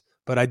 90s,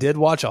 but I did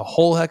watch a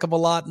whole heck of a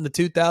lot in the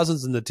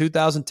 2000s and the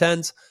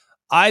 2010s.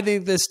 I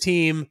think this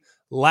team,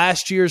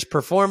 last year's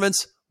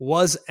performance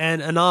was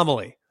an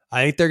anomaly.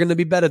 I think they're going to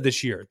be better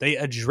this year. They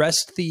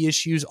addressed the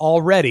issues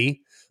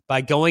already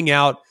by going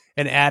out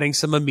and adding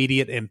some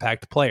immediate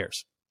impact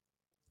players.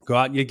 Go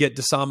out and you get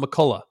Deshaun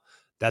McCullough.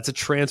 That's a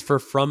transfer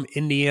from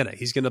Indiana.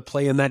 He's going to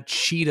play in that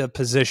cheetah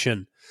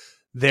position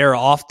there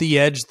off the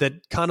edge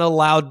that kind of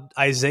allowed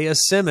Isaiah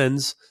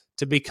Simmons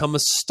to become a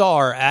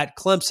star at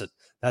Clemson.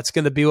 That's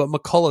going to be what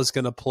McCullough is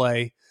going to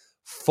play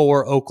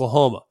for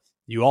Oklahoma.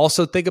 You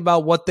also think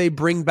about what they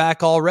bring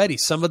back already.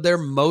 Some of their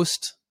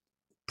most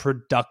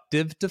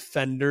productive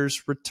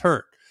defenders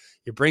return.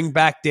 You bring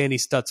back Danny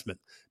Stutzman.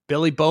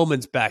 Billy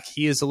Bowman's back.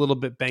 He is a little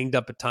bit banged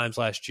up at times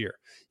last year.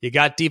 You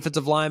got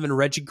defensive lineman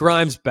Reggie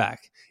Grimes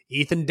back.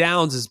 Ethan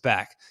Downs is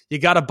back. You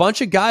got a bunch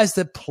of guys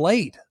that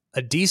played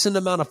a decent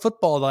amount of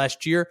football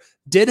last year,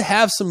 did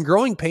have some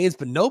growing pains,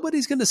 but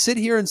nobody's going to sit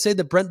here and say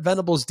that Brent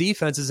Venables'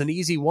 defense is an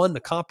easy one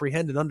to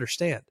comprehend and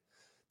understand.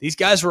 These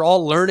guys were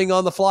all learning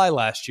on the fly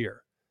last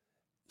year.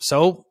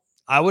 So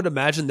I would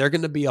imagine they're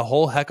going to be a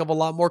whole heck of a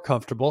lot more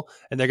comfortable,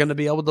 and they're going to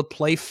be able to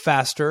play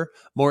faster,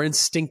 more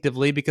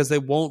instinctively, because they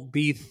won't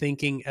be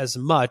thinking as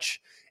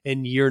much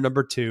in year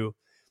number 2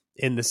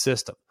 in the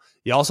system.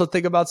 You also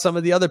think about some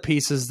of the other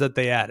pieces that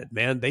they added.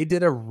 Man, they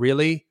did a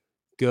really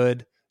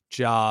good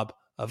job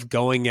of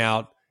going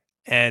out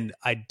and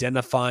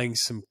identifying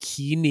some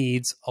key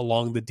needs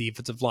along the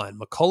defensive line.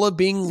 McCullough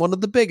being one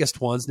of the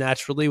biggest ones,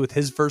 naturally, with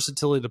his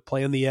versatility to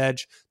play on the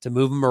edge, to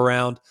move him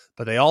around.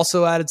 But they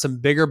also added some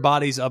bigger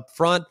bodies up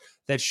front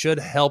that should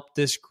help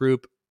this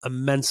group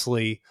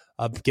immensely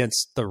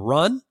against the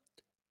run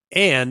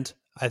and,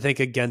 I think,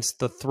 against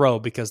the throw,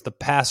 because the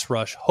pass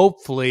rush,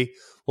 hopefully,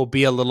 will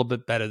be a little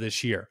bit better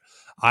this year.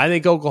 I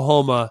think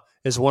Oklahoma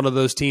is one of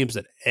those teams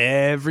that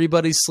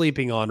everybody's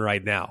sleeping on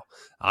right now.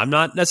 I'm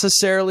not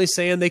necessarily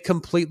saying they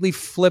completely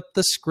flip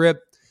the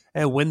script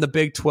and win the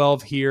Big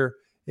 12 here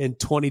in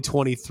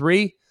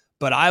 2023,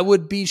 but I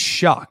would be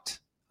shocked.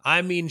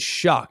 I mean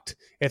shocked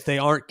if they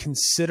aren't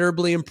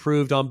considerably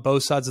improved on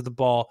both sides of the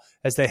ball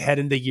as they head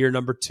into year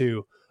number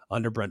 2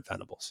 under Brent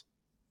Venables.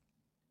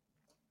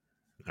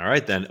 All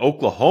right, then.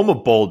 Oklahoma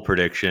bold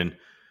prediction.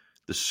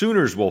 The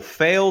Sooners will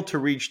fail to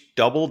reach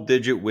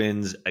double-digit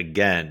wins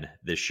again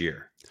this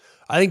year.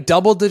 I think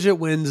double-digit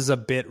wins is a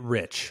bit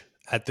rich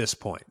at this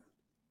point.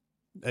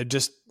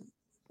 Just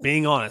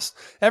being honest.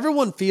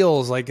 Everyone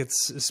feels like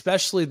it's,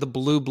 especially the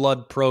blue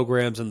blood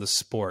programs in the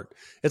sport,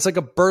 it's like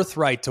a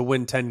birthright to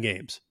win 10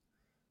 games.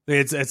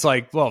 It's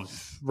like, well,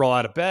 roll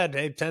out of bed,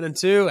 hey,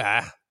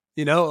 10-2,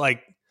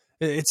 like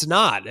it's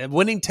not.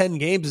 Winning 10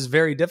 games is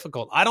very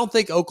difficult. I don't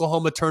think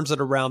Oklahoma turns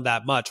it around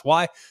that much.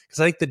 Why? Because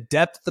I think the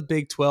depth of the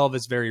Big 12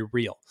 is very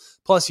real.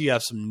 Plus, you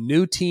have some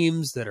new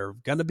teams that are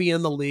going to be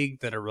in the league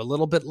that are a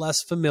little bit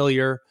less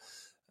familiar.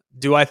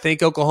 Do I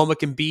think Oklahoma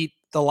can beat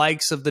the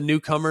likes of the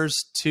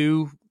newcomers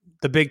to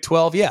the Big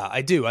 12? Yeah,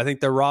 I do. I think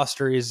their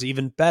roster is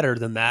even better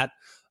than that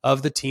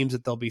of the teams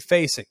that they'll be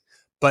facing.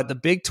 But the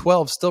Big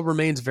 12 still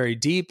remains very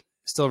deep,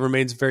 still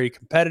remains very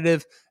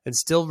competitive, and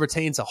still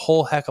retains a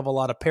whole heck of a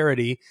lot of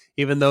parity,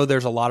 even though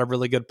there's a lot of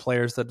really good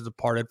players that have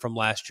departed from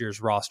last year's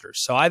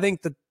rosters. So I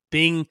think that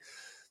being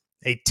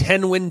a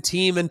 10-win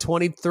team in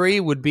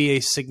 23 would be a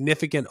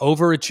significant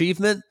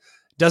overachievement.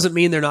 Doesn't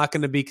mean they're not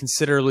going to be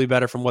considerably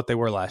better from what they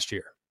were last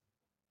year.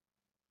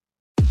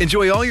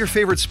 Enjoy all your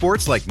favorite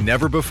sports like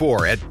never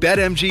before at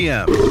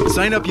BetMGM.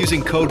 Sign up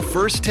using code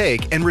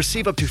FIRSTTAKE and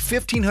receive up to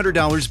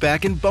 $1,500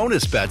 back in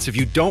bonus bets if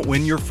you don't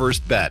win your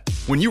first bet.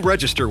 When you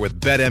register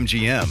with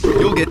BetMGM,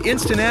 you'll get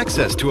instant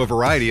access to a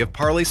variety of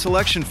parlay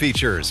selection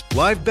features,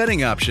 live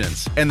betting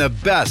options, and the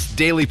best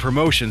daily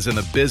promotions in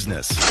the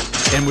business.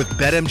 And with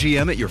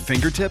BetMGM at your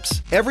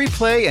fingertips, every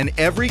play and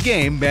every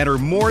game matter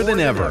more than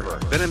ever.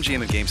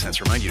 BetMGM and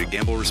GameSense remind you to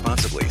gamble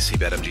responsibly. See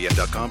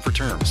BetMGM.com for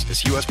terms.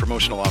 This U.S.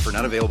 promotional offer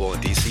not available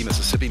in D.C.,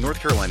 Mississippi, North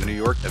Carolina, New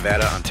York,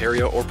 Nevada,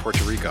 Ontario, or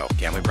Puerto Rico.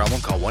 Gambling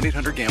problem? Call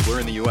 1-800-GAMBLER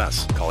in the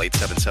U.S. Call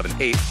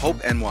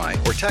 877-8-HOPE-NY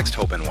or text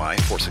HOPE-NY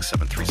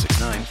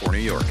 467-369 for New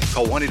York.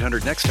 Call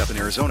 1-800-NEXT-STEP in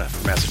Arizona.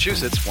 For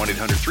Massachusetts,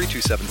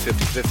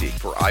 1-800-327-5050.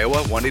 For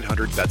Iowa,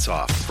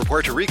 1-800-BETS-OFF. For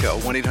Puerto Rico,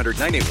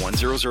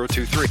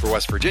 1-800-981-0023. For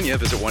West Virginia,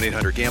 visit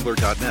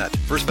 1-800-GAMBLER.net.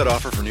 First bet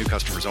offer for new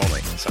customers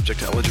only. Subject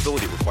to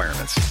eligibility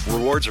requirements.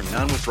 Rewards are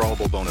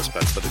non-withdrawable bonus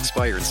bets that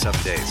expire in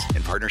 7 days.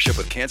 In partnership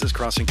with Kansas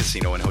Crossing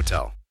Casino and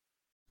Hotel.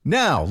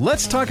 Now,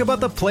 let's talk about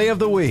the play of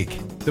the week.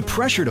 The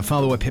pressure to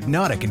follow up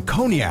Hypnotic and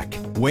Cognac,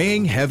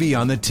 weighing heavy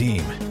on the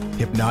team.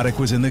 Hypnotic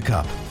was in the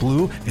cup,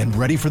 blue, and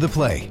ready for the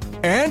play.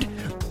 And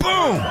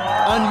boom!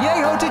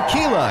 Añejo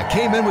Tequila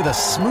came in with a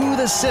smooth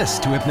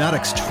assist to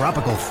Hypnotic's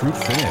tropical fruit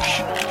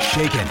finish.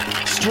 Shaken,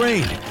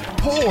 strained,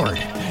 poured.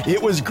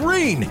 It was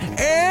green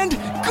and good!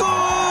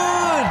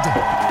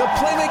 The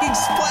playmaking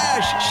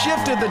splash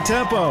shifted the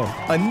tempo.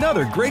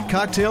 Another great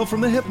cocktail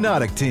from the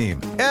Hypnotic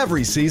team.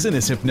 Every season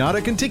is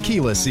Hypnotic and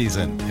Tequila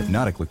season.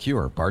 Hypnotic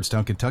Liqueur,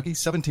 Bardstown, Kentucky,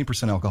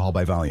 17% alcohol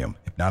by volume.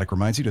 Hypnotic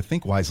reminds you to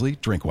think wisely,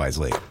 drink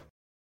wisely.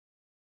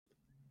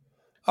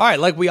 All right,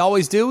 like we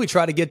always do, we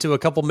try to get to a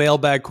couple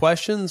mailbag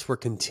questions. We're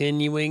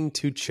continuing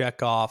to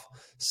check off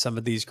some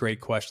of these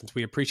great questions.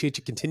 We appreciate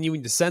you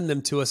continuing to send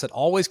them to us at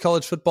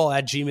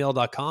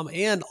alwayscollegefootball@gmail.com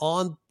and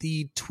on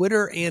the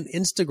Twitter and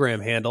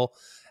Instagram handle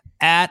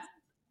at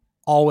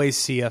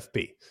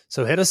alwayscfb.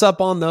 So hit us up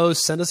on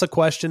those. Send us a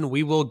question.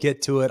 We will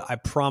get to it. I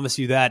promise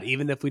you that.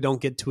 Even if we don't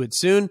get to it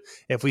soon,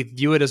 if we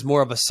view it as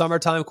more of a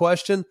summertime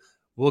question,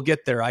 we'll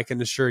get there, I can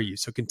assure you.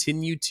 So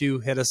continue to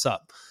hit us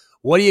up.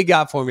 What do you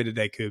got for me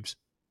today, Coobs?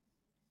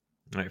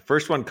 All right,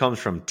 first one comes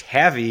from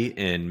Tavi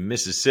in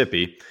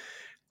Mississippi.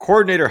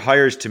 Coordinator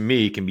hires, to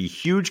me, can be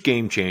huge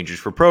game changers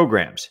for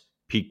programs.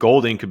 Pete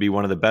Golding could be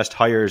one of the best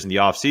hires in the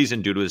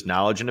offseason due to his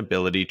knowledge and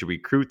ability to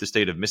recruit the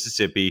state of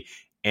Mississippi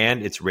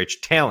and its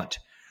rich talent.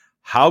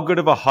 How good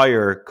of a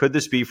hire could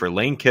this be for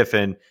Lane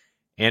Kiffin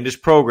and his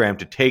program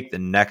to take the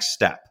next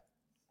step?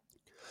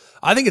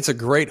 I think it's a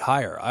great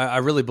hire. I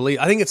really believe.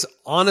 I think it's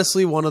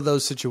honestly one of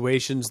those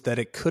situations that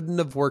it couldn't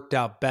have worked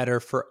out better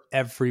for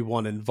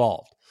everyone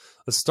involved.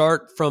 Let's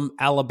start from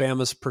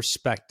Alabama's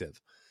perspective.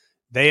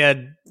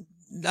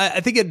 I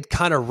think it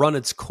kind of run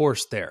its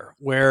course there,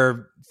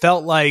 where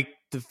felt like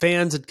the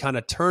fans had kind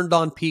of turned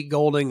on Pete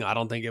Golding. I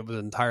don't think it was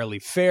entirely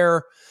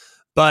fair,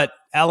 but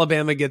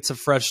Alabama gets a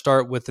fresh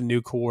start with a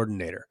new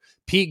coordinator.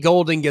 Pete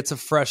Golding gets a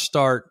fresh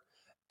start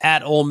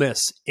at Ole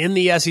Miss in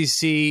the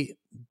SEC,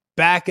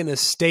 back in a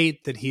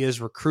state that he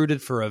has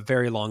recruited for a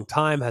very long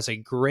time, has a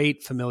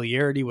great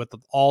familiarity with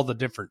all the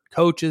different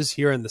coaches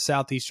here in the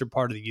southeastern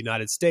part of the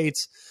United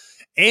States.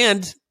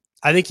 And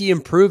I think he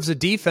improves a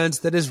defense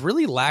that has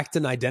really lacked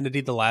an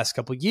identity the last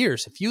couple of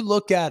years. If you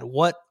look at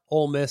what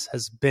Ole Miss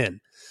has been,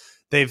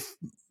 they've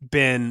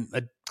been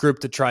a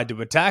group that tried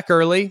to attack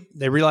early.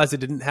 They realized they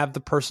didn't have the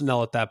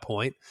personnel at that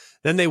point.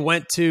 Then they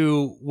went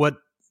to what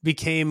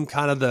became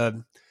kind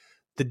of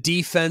the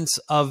defense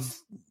of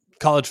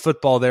college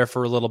football there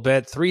for a little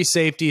bit. 3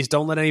 safeties,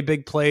 don't let any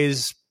big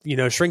plays,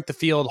 shrink the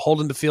field,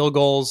 hold into field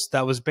goals.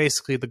 That was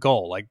basically the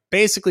goal. Like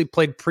basically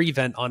played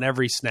prevent on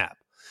every snap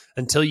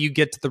until you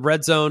get to the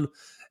red zone,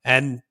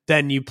 and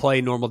then you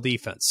play normal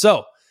defense.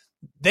 So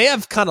they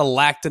have kind of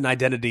lacked an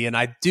identity, and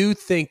I do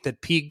think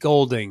that Pete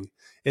Golding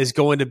is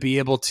going to be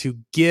able to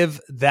give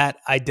that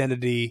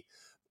identity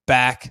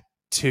back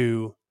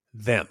to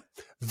them.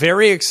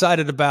 Very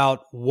excited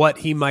about what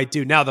he might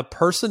do. Now, the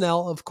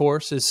personnel, of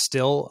course, is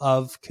still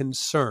of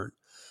concern.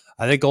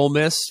 I think Ole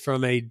Miss,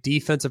 from a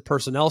defensive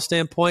personnel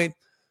standpoint,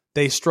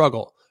 they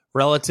struggle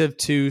relative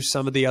to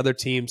some of the other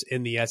teams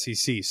in the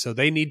SEC. So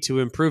they need to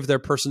improve their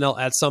personnel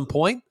at some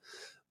point,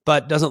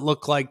 but doesn't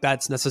look like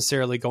that's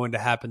necessarily going to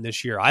happen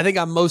this year. I think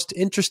I'm most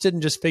interested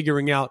in just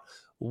figuring out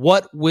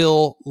what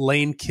will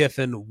Lane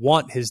Kiffin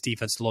want his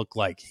defense to look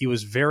like. He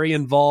was very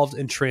involved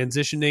in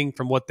transitioning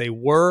from what they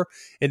were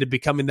into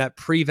becoming that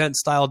prevent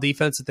style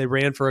defense that they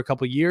ran for a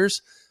couple of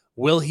years.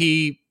 Will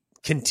he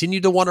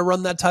continue to want to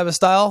run that type of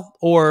style,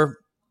 or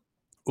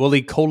will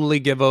he totally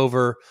give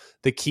over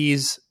the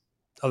keys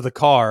of the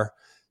car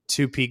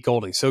to Pete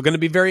Golding? So going to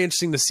be very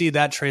interesting to see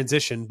that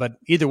transition. But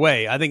either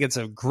way, I think it's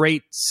a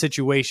great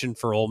situation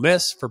for Ole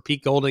Miss, for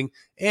Pete Golding,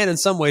 and in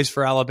some ways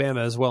for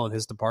Alabama as well in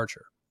his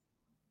departure.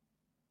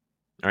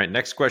 All right,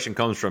 next question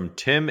comes from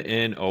Tim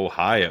in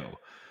Ohio.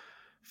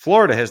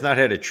 Florida has not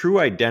had a true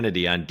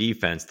identity on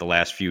defense the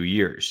last few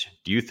years.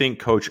 Do you think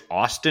Coach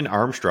Austin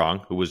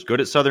Armstrong, who was good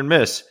at Southern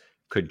Miss,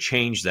 could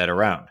change that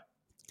around?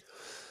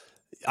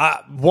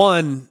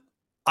 One,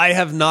 I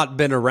have not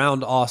been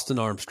around Austin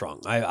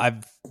Armstrong.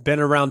 I've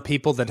been around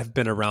people that have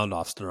been around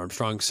Austin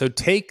Armstrong. So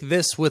take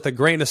this with a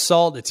grain of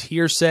salt. It's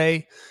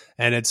hearsay,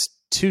 and it's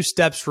 2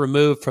 steps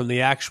removed from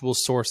the actual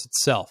source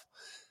itself.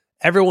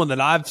 Everyone that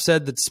I've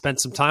said that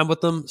spent some time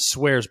with him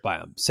swears by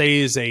him.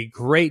 Say he's a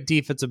great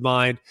defensive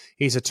mind.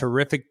 He's a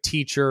terrific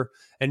teacher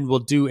and will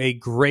do a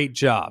great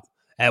job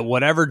at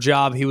whatever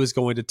job he was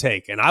going to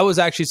take. And I was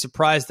actually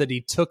surprised that he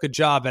took a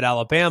job at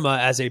Alabama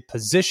as a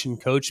position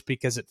coach,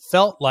 because it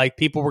felt like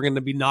people were going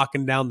to be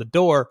knocking down the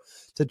door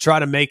to try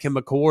to make him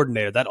a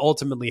coordinator. That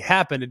ultimately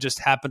happened. It just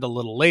happened a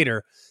little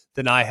later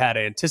than I had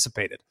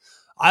anticipated.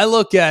 I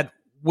look at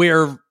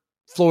where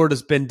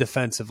Florida's been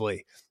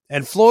defensively.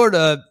 And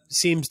Florida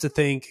seems to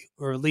think,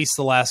 or at least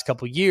the last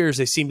couple of years,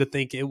 they seem to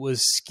think it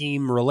was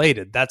scheme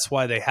related. That's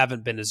why they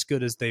haven't been as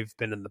good as they've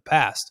been in the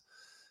past.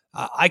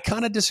 I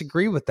kind of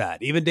disagree with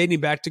that. Even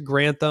dating back to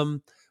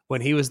Grantham,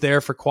 when he was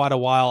there for quite a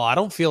while, I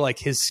don't feel like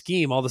his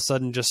scheme all of a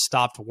sudden just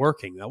stopped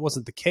working. That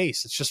wasn't the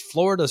case. It's just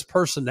Florida's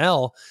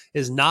personnel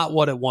is not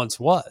what it once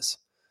was.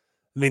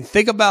 I mean,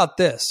 think about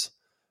this.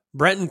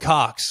 Brenton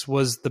Cox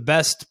was the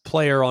best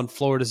player on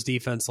Florida's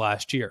defense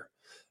last year.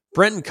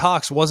 Brenton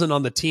Cox wasn't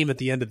on the team at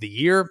the end of the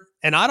year,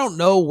 and I don't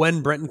know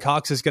when Brenton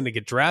Cox is going to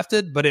get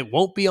drafted, but it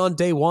won't be on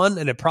day 1,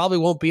 and it probably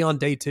won't be on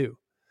day 2.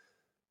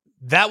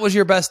 That was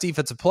your best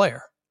defensive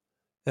player.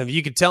 If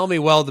you could tell me,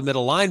 well, the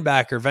middle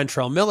linebacker,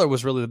 Ventrell Miller,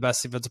 was really the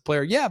best defensive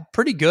player, yeah,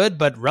 pretty good,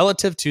 but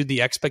relative to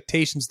the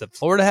expectations that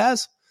Florida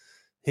has,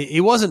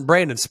 he wasn't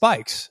Brandon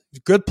Spikes.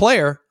 Good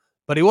player,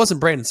 but he wasn't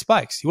Brandon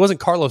Spikes. He wasn't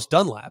Carlos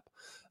Dunlap.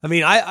 I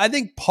mean, I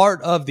think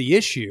part of the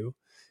issue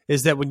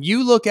is that when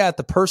you look at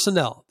the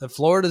personnel that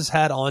Florida's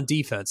had on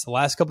defense the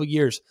last couple of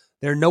years,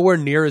 they're nowhere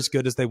near as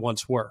good as they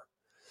once were.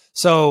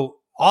 So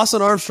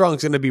Austin Armstrong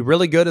is going to be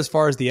really good as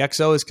far as the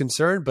XO is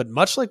concerned, but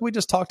much like we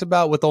just talked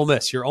about with Ole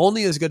Miss, you're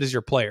only as good as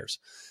your players.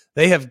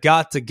 They have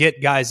got to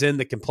get guys in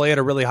that can play at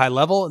a really high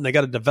level, and they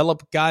got to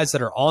develop guys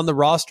that are on the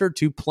roster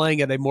to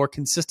playing at a more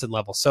consistent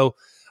level. So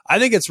I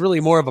think it's really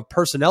more of a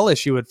personnel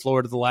issue at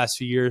Florida the last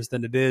few years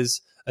than it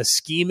is a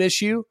scheme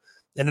issue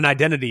and an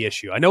identity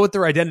issue. I know what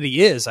their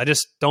identity is. I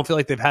just don't feel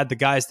like they've had the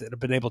guys that have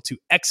been able to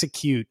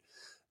execute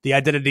the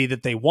identity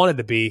that they wanted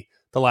to be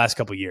the last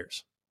couple of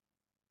years.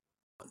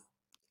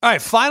 All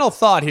right, final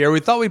thought here. We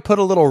thought we'd put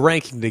a little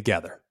ranking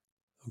together.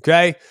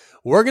 Okay?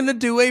 We're going to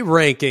do a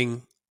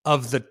ranking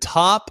of the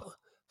top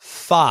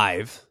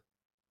 5.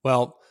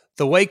 Well,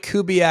 the way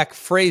Kubiak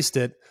phrased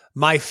it,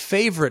 my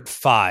favorite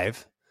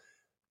 5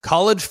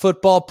 college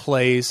football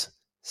plays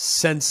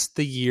since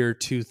the year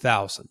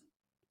 2000.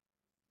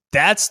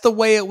 That's the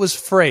way it was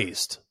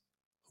phrased,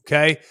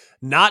 okay?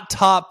 Not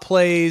top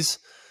plays,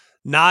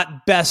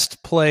 not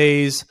best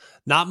plays,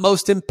 not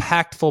most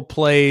impactful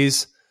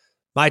plays.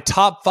 My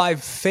top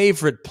 5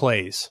 favorite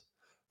plays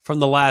from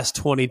the last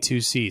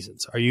 22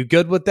 seasons. Are you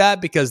good with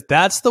that? Because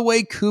that's the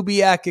way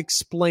Kubiak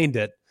explained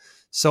it.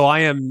 So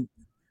I am...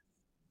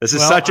 This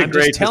is such a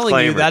great disclaimer.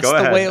 Telling you that's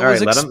the way it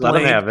was explained. Let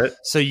him have it.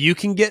 So you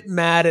can get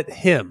mad at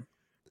him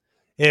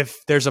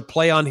if there's a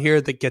play on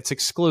here that gets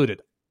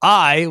excluded.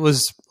 I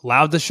was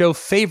allowed to show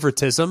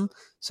favoritism,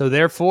 so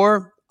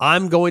therefore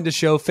I'm going to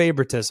show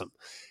favoritism.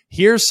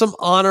 Here's some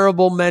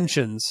honorable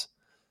mentions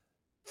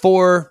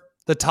for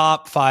the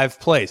top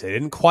 5 plays. They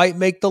didn't quite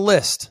make the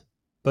list,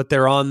 but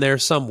they're on there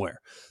somewhere.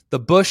 The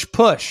Bush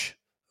push.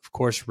 Of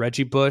course,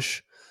 Reggie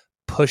Bush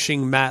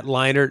pushing Matt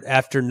Leinart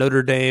after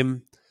Notre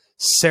Dame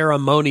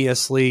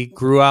ceremoniously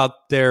grew out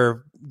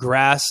their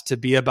grass to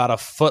be about a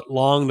foot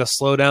long to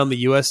slow down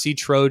the USC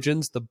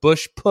Trojans. The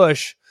Bush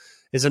push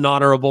is an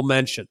honorable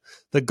mention.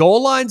 The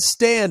goal line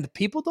stand,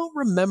 people don't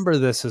remember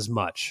this as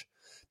much.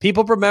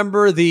 People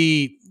remember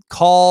the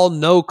call,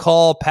 no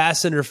call,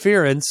 pass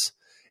interference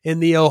in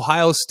the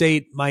Ohio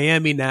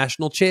State-Miami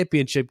national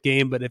championship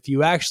game. But if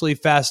you actually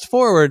fast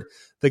forward,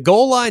 the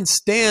goal line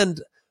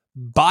stand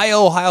by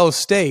Ohio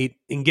State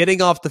in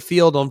getting off the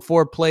field on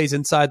 4 plays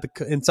inside the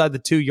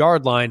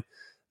 2-yard line,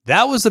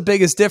 that was the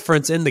biggest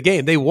difference in the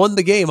game. They won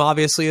the game,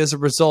 obviously, as a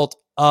result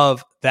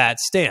of that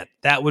stand.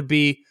 That would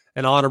be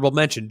an honorable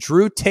mention.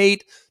 Drew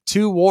Tate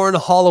to Warren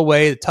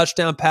Holloway, the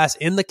touchdown pass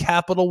in the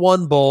Capital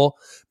One Bowl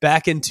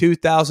back in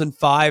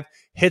 2005,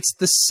 hits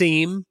the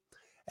seam,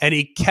 and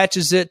he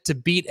catches it to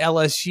beat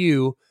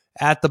LSU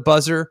at the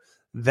buzzer.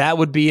 That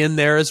would be in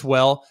there as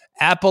well.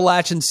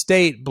 Appalachian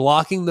State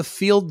blocking the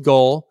field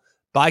goal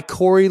by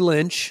Corey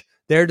Lynch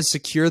there to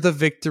secure the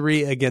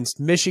victory against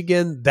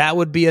Michigan. That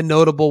would be a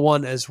notable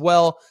one as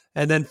well.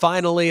 And then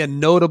finally, a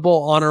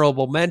notable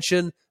honorable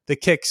mention, the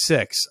kick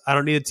six. I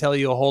don't need to tell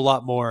you a whole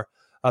lot more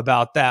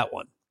about that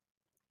one.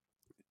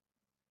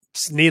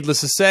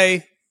 Needless to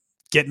say,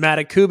 get mad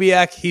at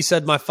Kubiak. He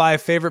said my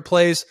 5 favorite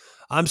plays.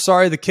 I'm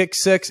sorry, the kick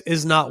six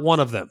is not one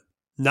of them.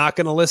 Not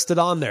going to list it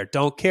on there.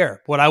 Don't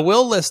care. What I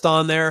will list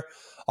on there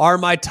are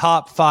my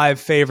top 5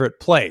 favorite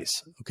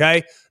plays.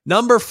 Okay.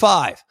 Number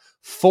 5,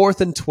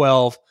 4th and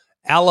 12,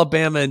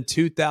 Alabama in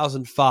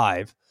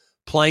 2005,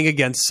 playing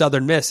against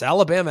Southern Miss.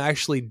 Alabama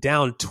actually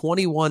down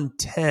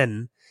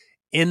 21-10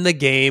 in the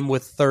game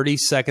with 30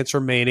 seconds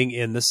remaining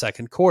in the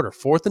second quarter.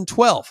 4th and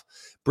 12.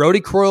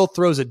 Brody Croyle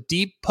throws a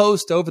deep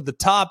post over the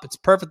top. It's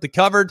perfectly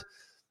covered,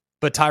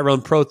 but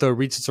Tyrone Protho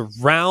reaches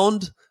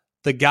around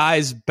the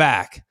guy's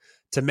back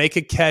to make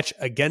a catch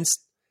against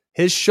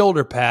his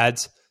shoulder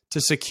pads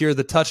to secure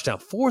the touchdown.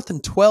 4th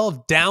and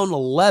 12, down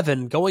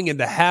 11, going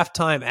into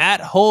halftime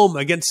at home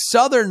against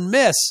Southern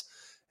Miss.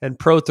 And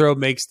Protho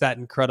makes that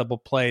incredible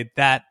play.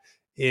 That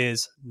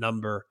is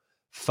number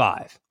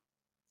 5.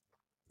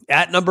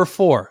 At number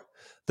 4,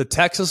 the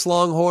Texas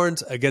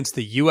Longhorns against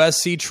the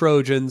USC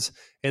Trojans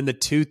in the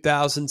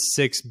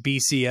 2006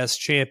 BCS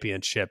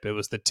Championship. It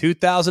was the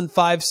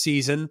 2005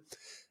 season.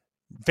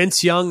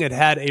 Vince Young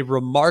had a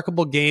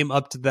remarkable game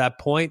up to that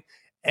point.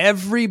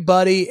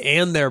 Everybody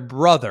and their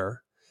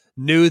brother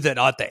knew that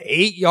at the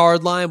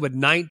 8-yard line with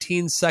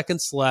 19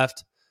 seconds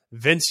left,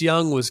 Vince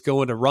Young was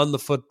going to run the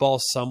football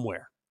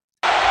somewhere.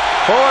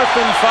 4th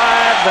and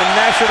 5, the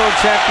national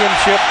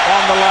championship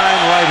on the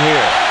line right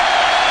here.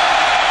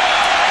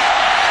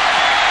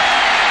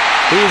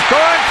 He's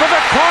going for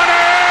the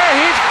corner.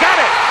 He's got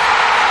it.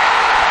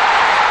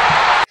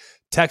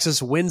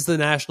 Texas wins the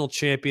national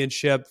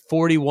championship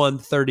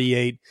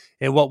 41-38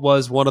 in what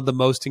was one of the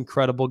most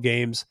incredible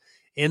games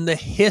in the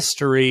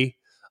history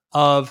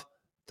of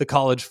the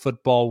college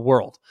football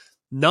world.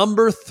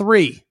 Number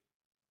 3,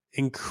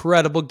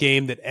 incredible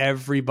game that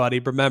everybody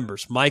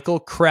remembers. Michael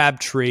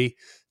Crabtree,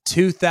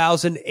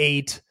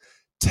 2008,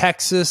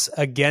 Texas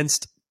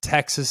against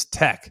Texas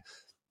Tech.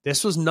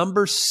 This was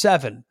number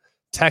 7,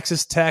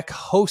 Texas Tech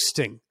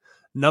hosting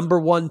number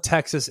 1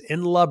 Texas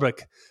in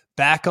Lubbock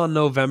back on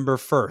November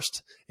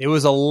 1st. It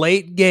was a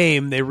late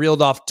game. They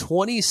reeled off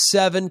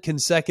 27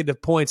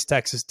 consecutive points,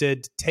 Texas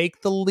did, to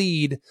take the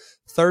lead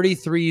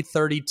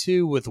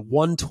 33-32 with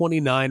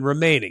 1:29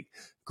 remaining.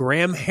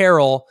 Graham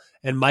Harrell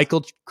and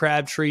Michael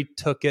Crabtree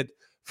took it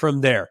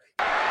from there.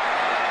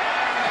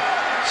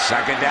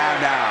 Second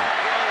down now.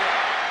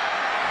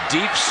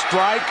 Deep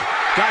strike.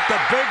 Got the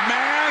big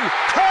man.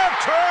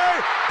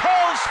 Crabtree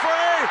pulls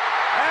free.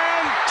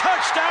 And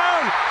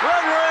touchdown.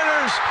 Red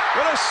Raiders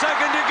with a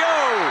second to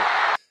go.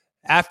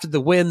 After the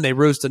win, they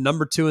rose to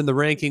number 2 in the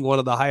ranking, one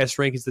of the highest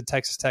rankings that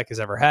Texas Tech has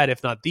ever had,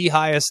 if not the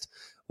highest.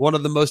 One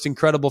of the most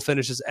incredible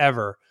finishes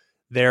ever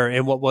there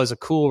in what was a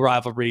cool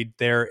rivalry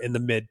there in the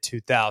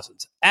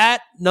mid-2000s.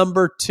 At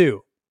number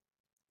 2,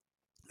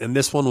 and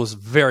this one was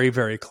very,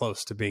 very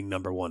close to being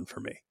number 1 for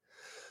me,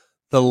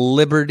 the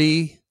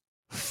Liberty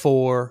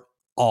for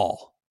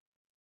All.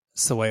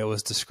 That's the way it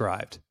was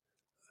described.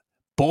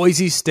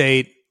 Boise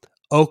State,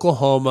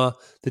 Oklahoma,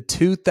 the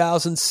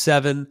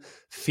 2007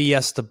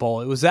 Fiesta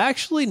Bowl. It was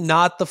actually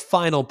not the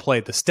final play.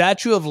 The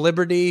Statue of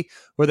Liberty,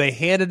 where they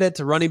handed it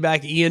to running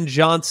back Ian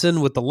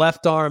Johnson with the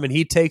left arm, and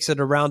he takes it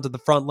around to the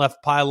front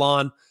left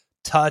pylon.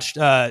 Touched,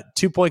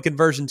 2-point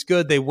conversion's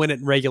good. They win it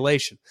in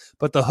regulation.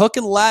 But the hook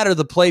and ladder,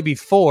 the play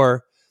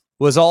before,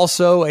 was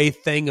also a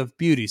thing of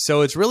beauty.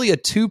 So it's really a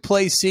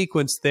 2-play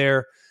sequence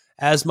there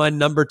as my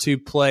number 2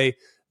 play.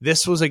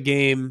 This was a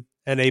game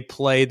and a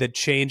play that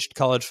changed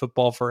college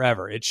football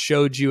forever. It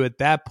showed you at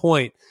that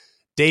point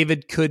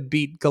David could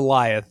beat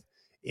Goliath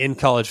in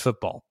college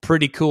football.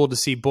 Pretty cool to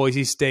see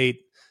Boise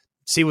State,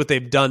 see what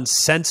they've done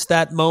since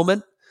that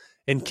moment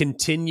and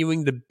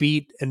continuing to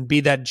beat and be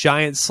that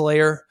giant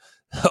slayer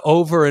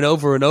over and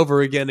over and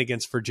over again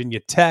against Virginia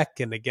Tech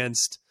and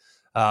against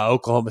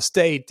Oklahoma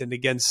State and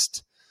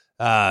against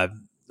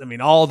I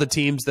mean, all the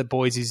teams that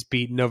Boise's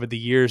beaten over the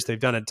years, they've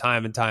done it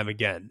time and time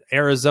again.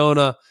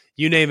 Arizona,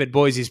 you name it,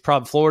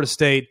 Florida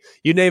State,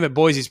 you name it,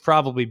 Boise's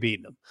probably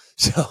beaten them.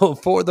 So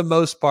for the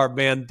most part,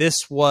 man,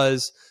 this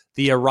was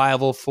the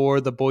arrival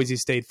for the Boise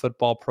State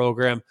football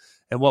program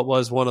and what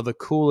was one of the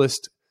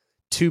coolest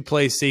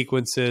two-play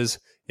sequences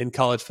in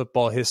college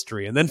football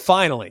history. And then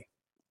finally,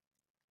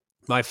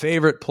 my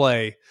favorite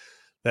play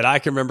that I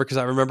can remember, because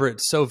I remember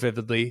it so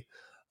vividly.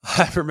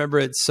 I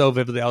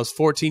was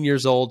 14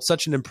 years old,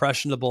 such an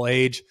impressionable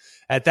age.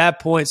 At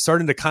that point,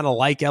 starting to kind of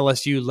like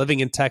LSU,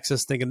 living in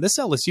Texas, thinking this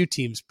LSU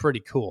team's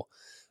pretty cool.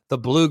 The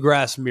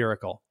Bluegrass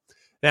Miracle.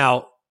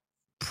 Now,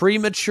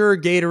 premature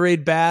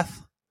Gatorade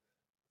bath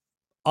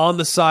on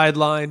the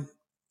sideline,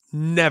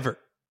 never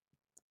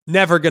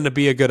going to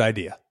be a good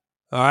idea.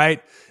 All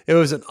right. It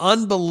was an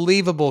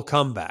unbelievable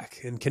comeback,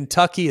 and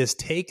Kentucky has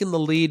taken the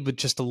lead with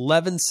just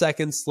 11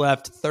 seconds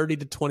left,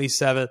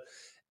 30-27.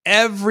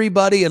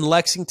 Everybody in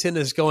Lexington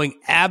is going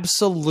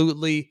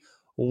absolutely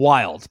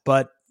wild,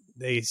 but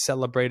they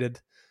celebrated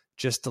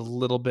just a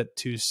little bit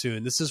too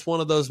soon. This is one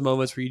of those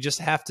moments where you just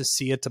have to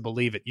see it to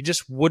believe it. You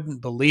just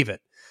wouldn't believe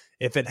it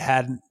if it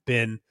hadn't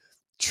been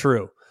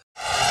true.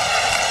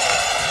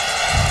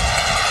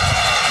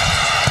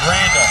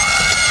 Randall,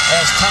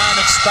 as time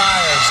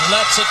expires,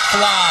 lets it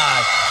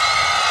fly.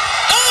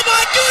 Oh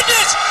my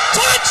goodness!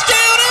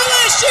 Touchdown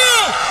LSU!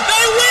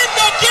 They win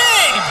the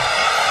game!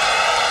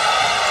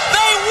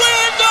 They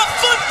win the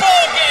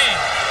football game!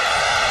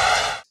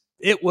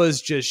 It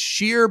was just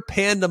sheer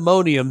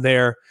pandemonium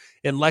there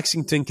in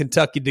Lexington,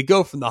 Kentucky, to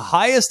go from the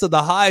highest of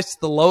the highs to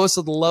the lowest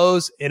of the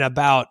lows in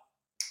about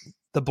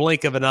the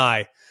blink of an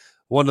eye.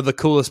 One of the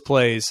coolest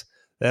plays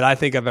that I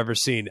think I've ever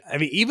seen. I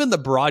mean, even the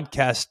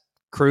broadcast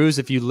crews,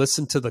 if you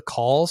listen to the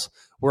calls,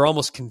 were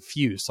almost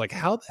confused. Like,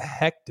 how the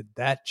heck did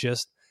that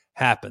just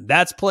happen?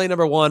 That's play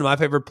number one, my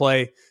favorite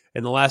play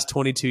in the last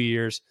 22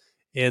 years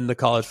in the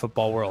college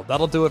football world.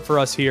 That'll do it for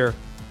us here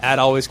at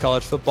Always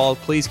College Football.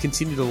 Please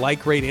continue to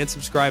like, rate, and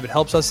subscribe. It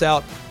helps us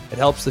out. It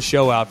helps the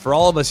show out. For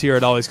all of us here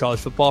at Always College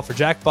Football, for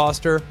Jack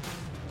Foster,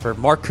 for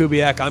Mark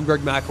Kubiak, I'm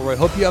Greg McElroy.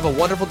 Hope you have a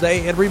wonderful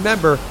day, and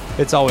remember,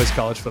 it's always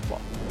college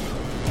football.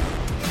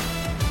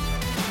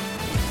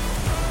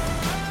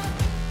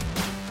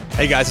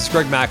 Hey guys, it's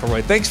Greg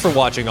McElroy. Thanks for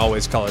watching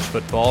Always College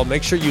Football.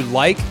 Make sure you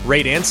like,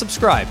 rate, and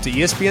subscribe to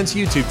ESPN's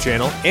YouTube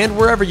channel and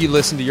wherever you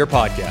listen to your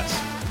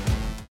podcasts.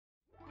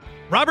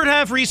 Robert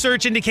Half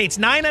research indicates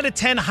 9 out of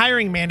 10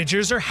 hiring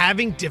managers are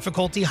having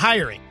difficulty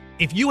hiring.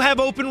 If you have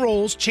open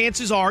roles,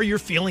 chances are you're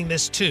feeling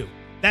this too.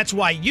 That's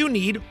why you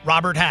need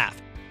Robert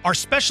Half. Our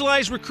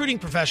specialized recruiting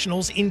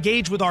professionals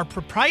engage with our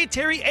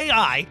proprietary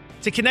AI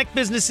to connect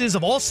businesses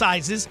of all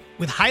sizes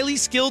with highly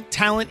skilled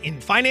talent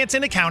in finance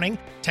and accounting,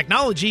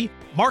 technology,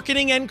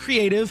 marketing and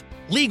creative,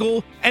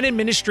 legal, and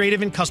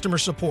administrative and customer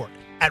support.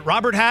 At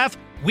Robert Half,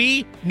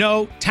 we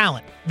know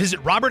talent.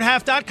 Visit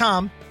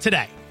roberthalf.com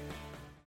today.